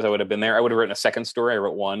think otherwise I would have been there. I would have written a second story. I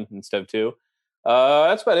wrote one instead of two.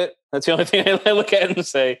 That's about it. That's the only thing I look at and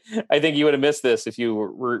say, I think you would have missed this if you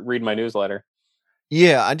read my newsletter.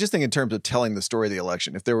 Yeah, I just think in terms of telling the story of the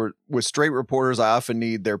election, if there were with straight reporters, I often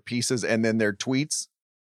need their pieces and then their tweets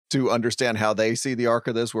to understand how they see the arc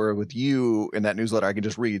of this, where with you in that newsletter, I can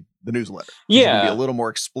just read the newsletter. Yeah. You can be a little more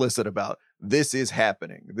explicit about this is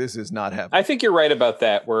happening. This is not happening. I think you're right about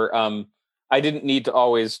that, where I didn't need to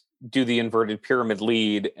always do the inverted pyramid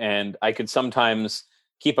lead, and I could sometimes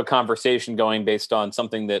keep a conversation going based on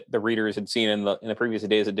something that the readers had seen in the previous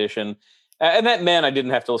day's edition. And that meant I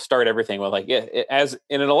didn't have to start everything with like, as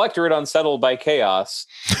in an electorate unsettled by chaos,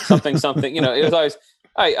 something, it was always,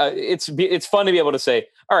 it's fun to be able to say,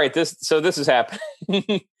 all right, this is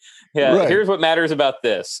happening. Yeah. Right. Here's what matters about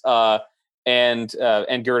this. And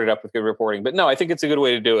gird it up with good reporting. But no, I think it's a good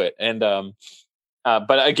way to do it. And,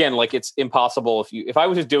 but again, like it's impossible if I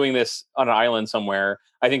was just doing this on an island somewhere,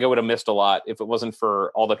 I think I would have missed a lot if it wasn't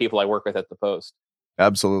for all the people I work with at the Post.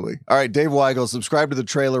 Absolutely. All right, Dave Weigel, subscribe to the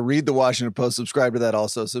trailer, read the Washington Post, subscribe to that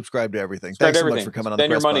also, subscribe to everything. Thanks so much for coming on the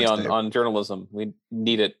Press Box. Spend your money on journalism. We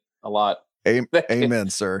need it a lot. Amen,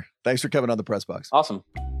 sir. Thanks for coming on the Press Box. Awesome.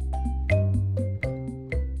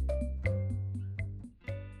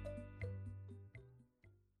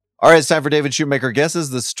 All right, it's time for David Shoemaker guesses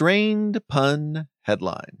the strained pun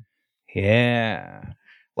headline. Yeah.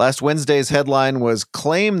 Last Wednesday's headline was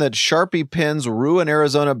claim that Sharpie pens ruin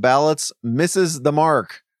Arizona ballots misses the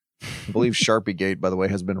mark. I believe Sharpie Gate, by the way,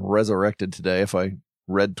 has been resurrected today, if I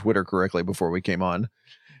read Twitter correctly before we came on.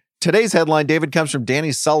 Today's headline, David, comes from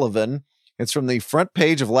Danny Sullivan. It's from the front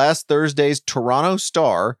page of last Thursday's Toronto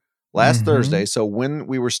Star, Thursday. So when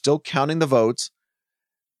we were still counting the votes,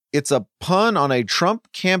 it's a pun on a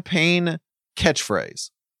Trump campaign catchphrase.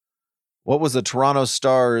 What was the Toronto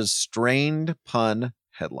Star's strained pun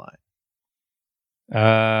headline?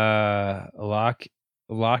 Lock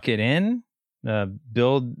it in.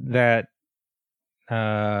 Build that.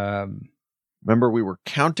 Remember, we were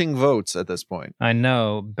counting votes at this point. I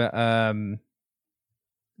know, but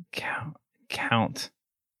count.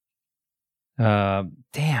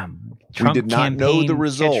 Damn. Trump we did not know the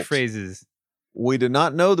result. Catchphrases. We did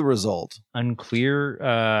not know the result. Unclear.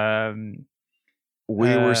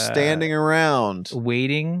 We were standing around,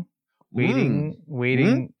 waiting. Wait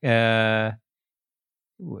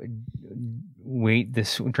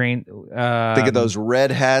this train. Think of those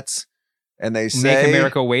red hats, and they say, "Make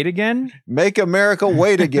America wait again." Make America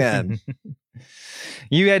wait again.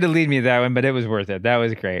 You had to lead me that one, but it was worth it. That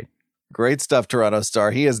was great. Great stuff, Toronto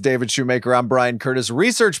Star. He is David Shoemaker. I'm Brian Curtis.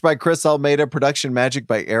 Research by Chris Almeida. Production magic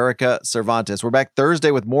by Erica Cervantes. We're back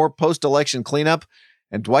Thursday with more post-election cleanup.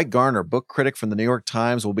 And Dwight Garner, book critic from the New York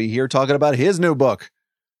Times, will be here talking about his new book.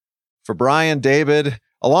 For Brian, David,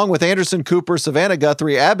 along with Anderson Cooper, Savannah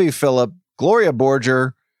Guthrie, Abby Phillip, Gloria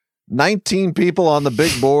Borger, 19 people on the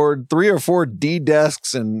big board, 3 or 4 D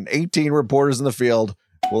desks, and 18 reporters in the field.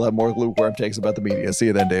 We'll have more lukewarm takes about the media. See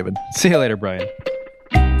you then, David. See you later, Brian.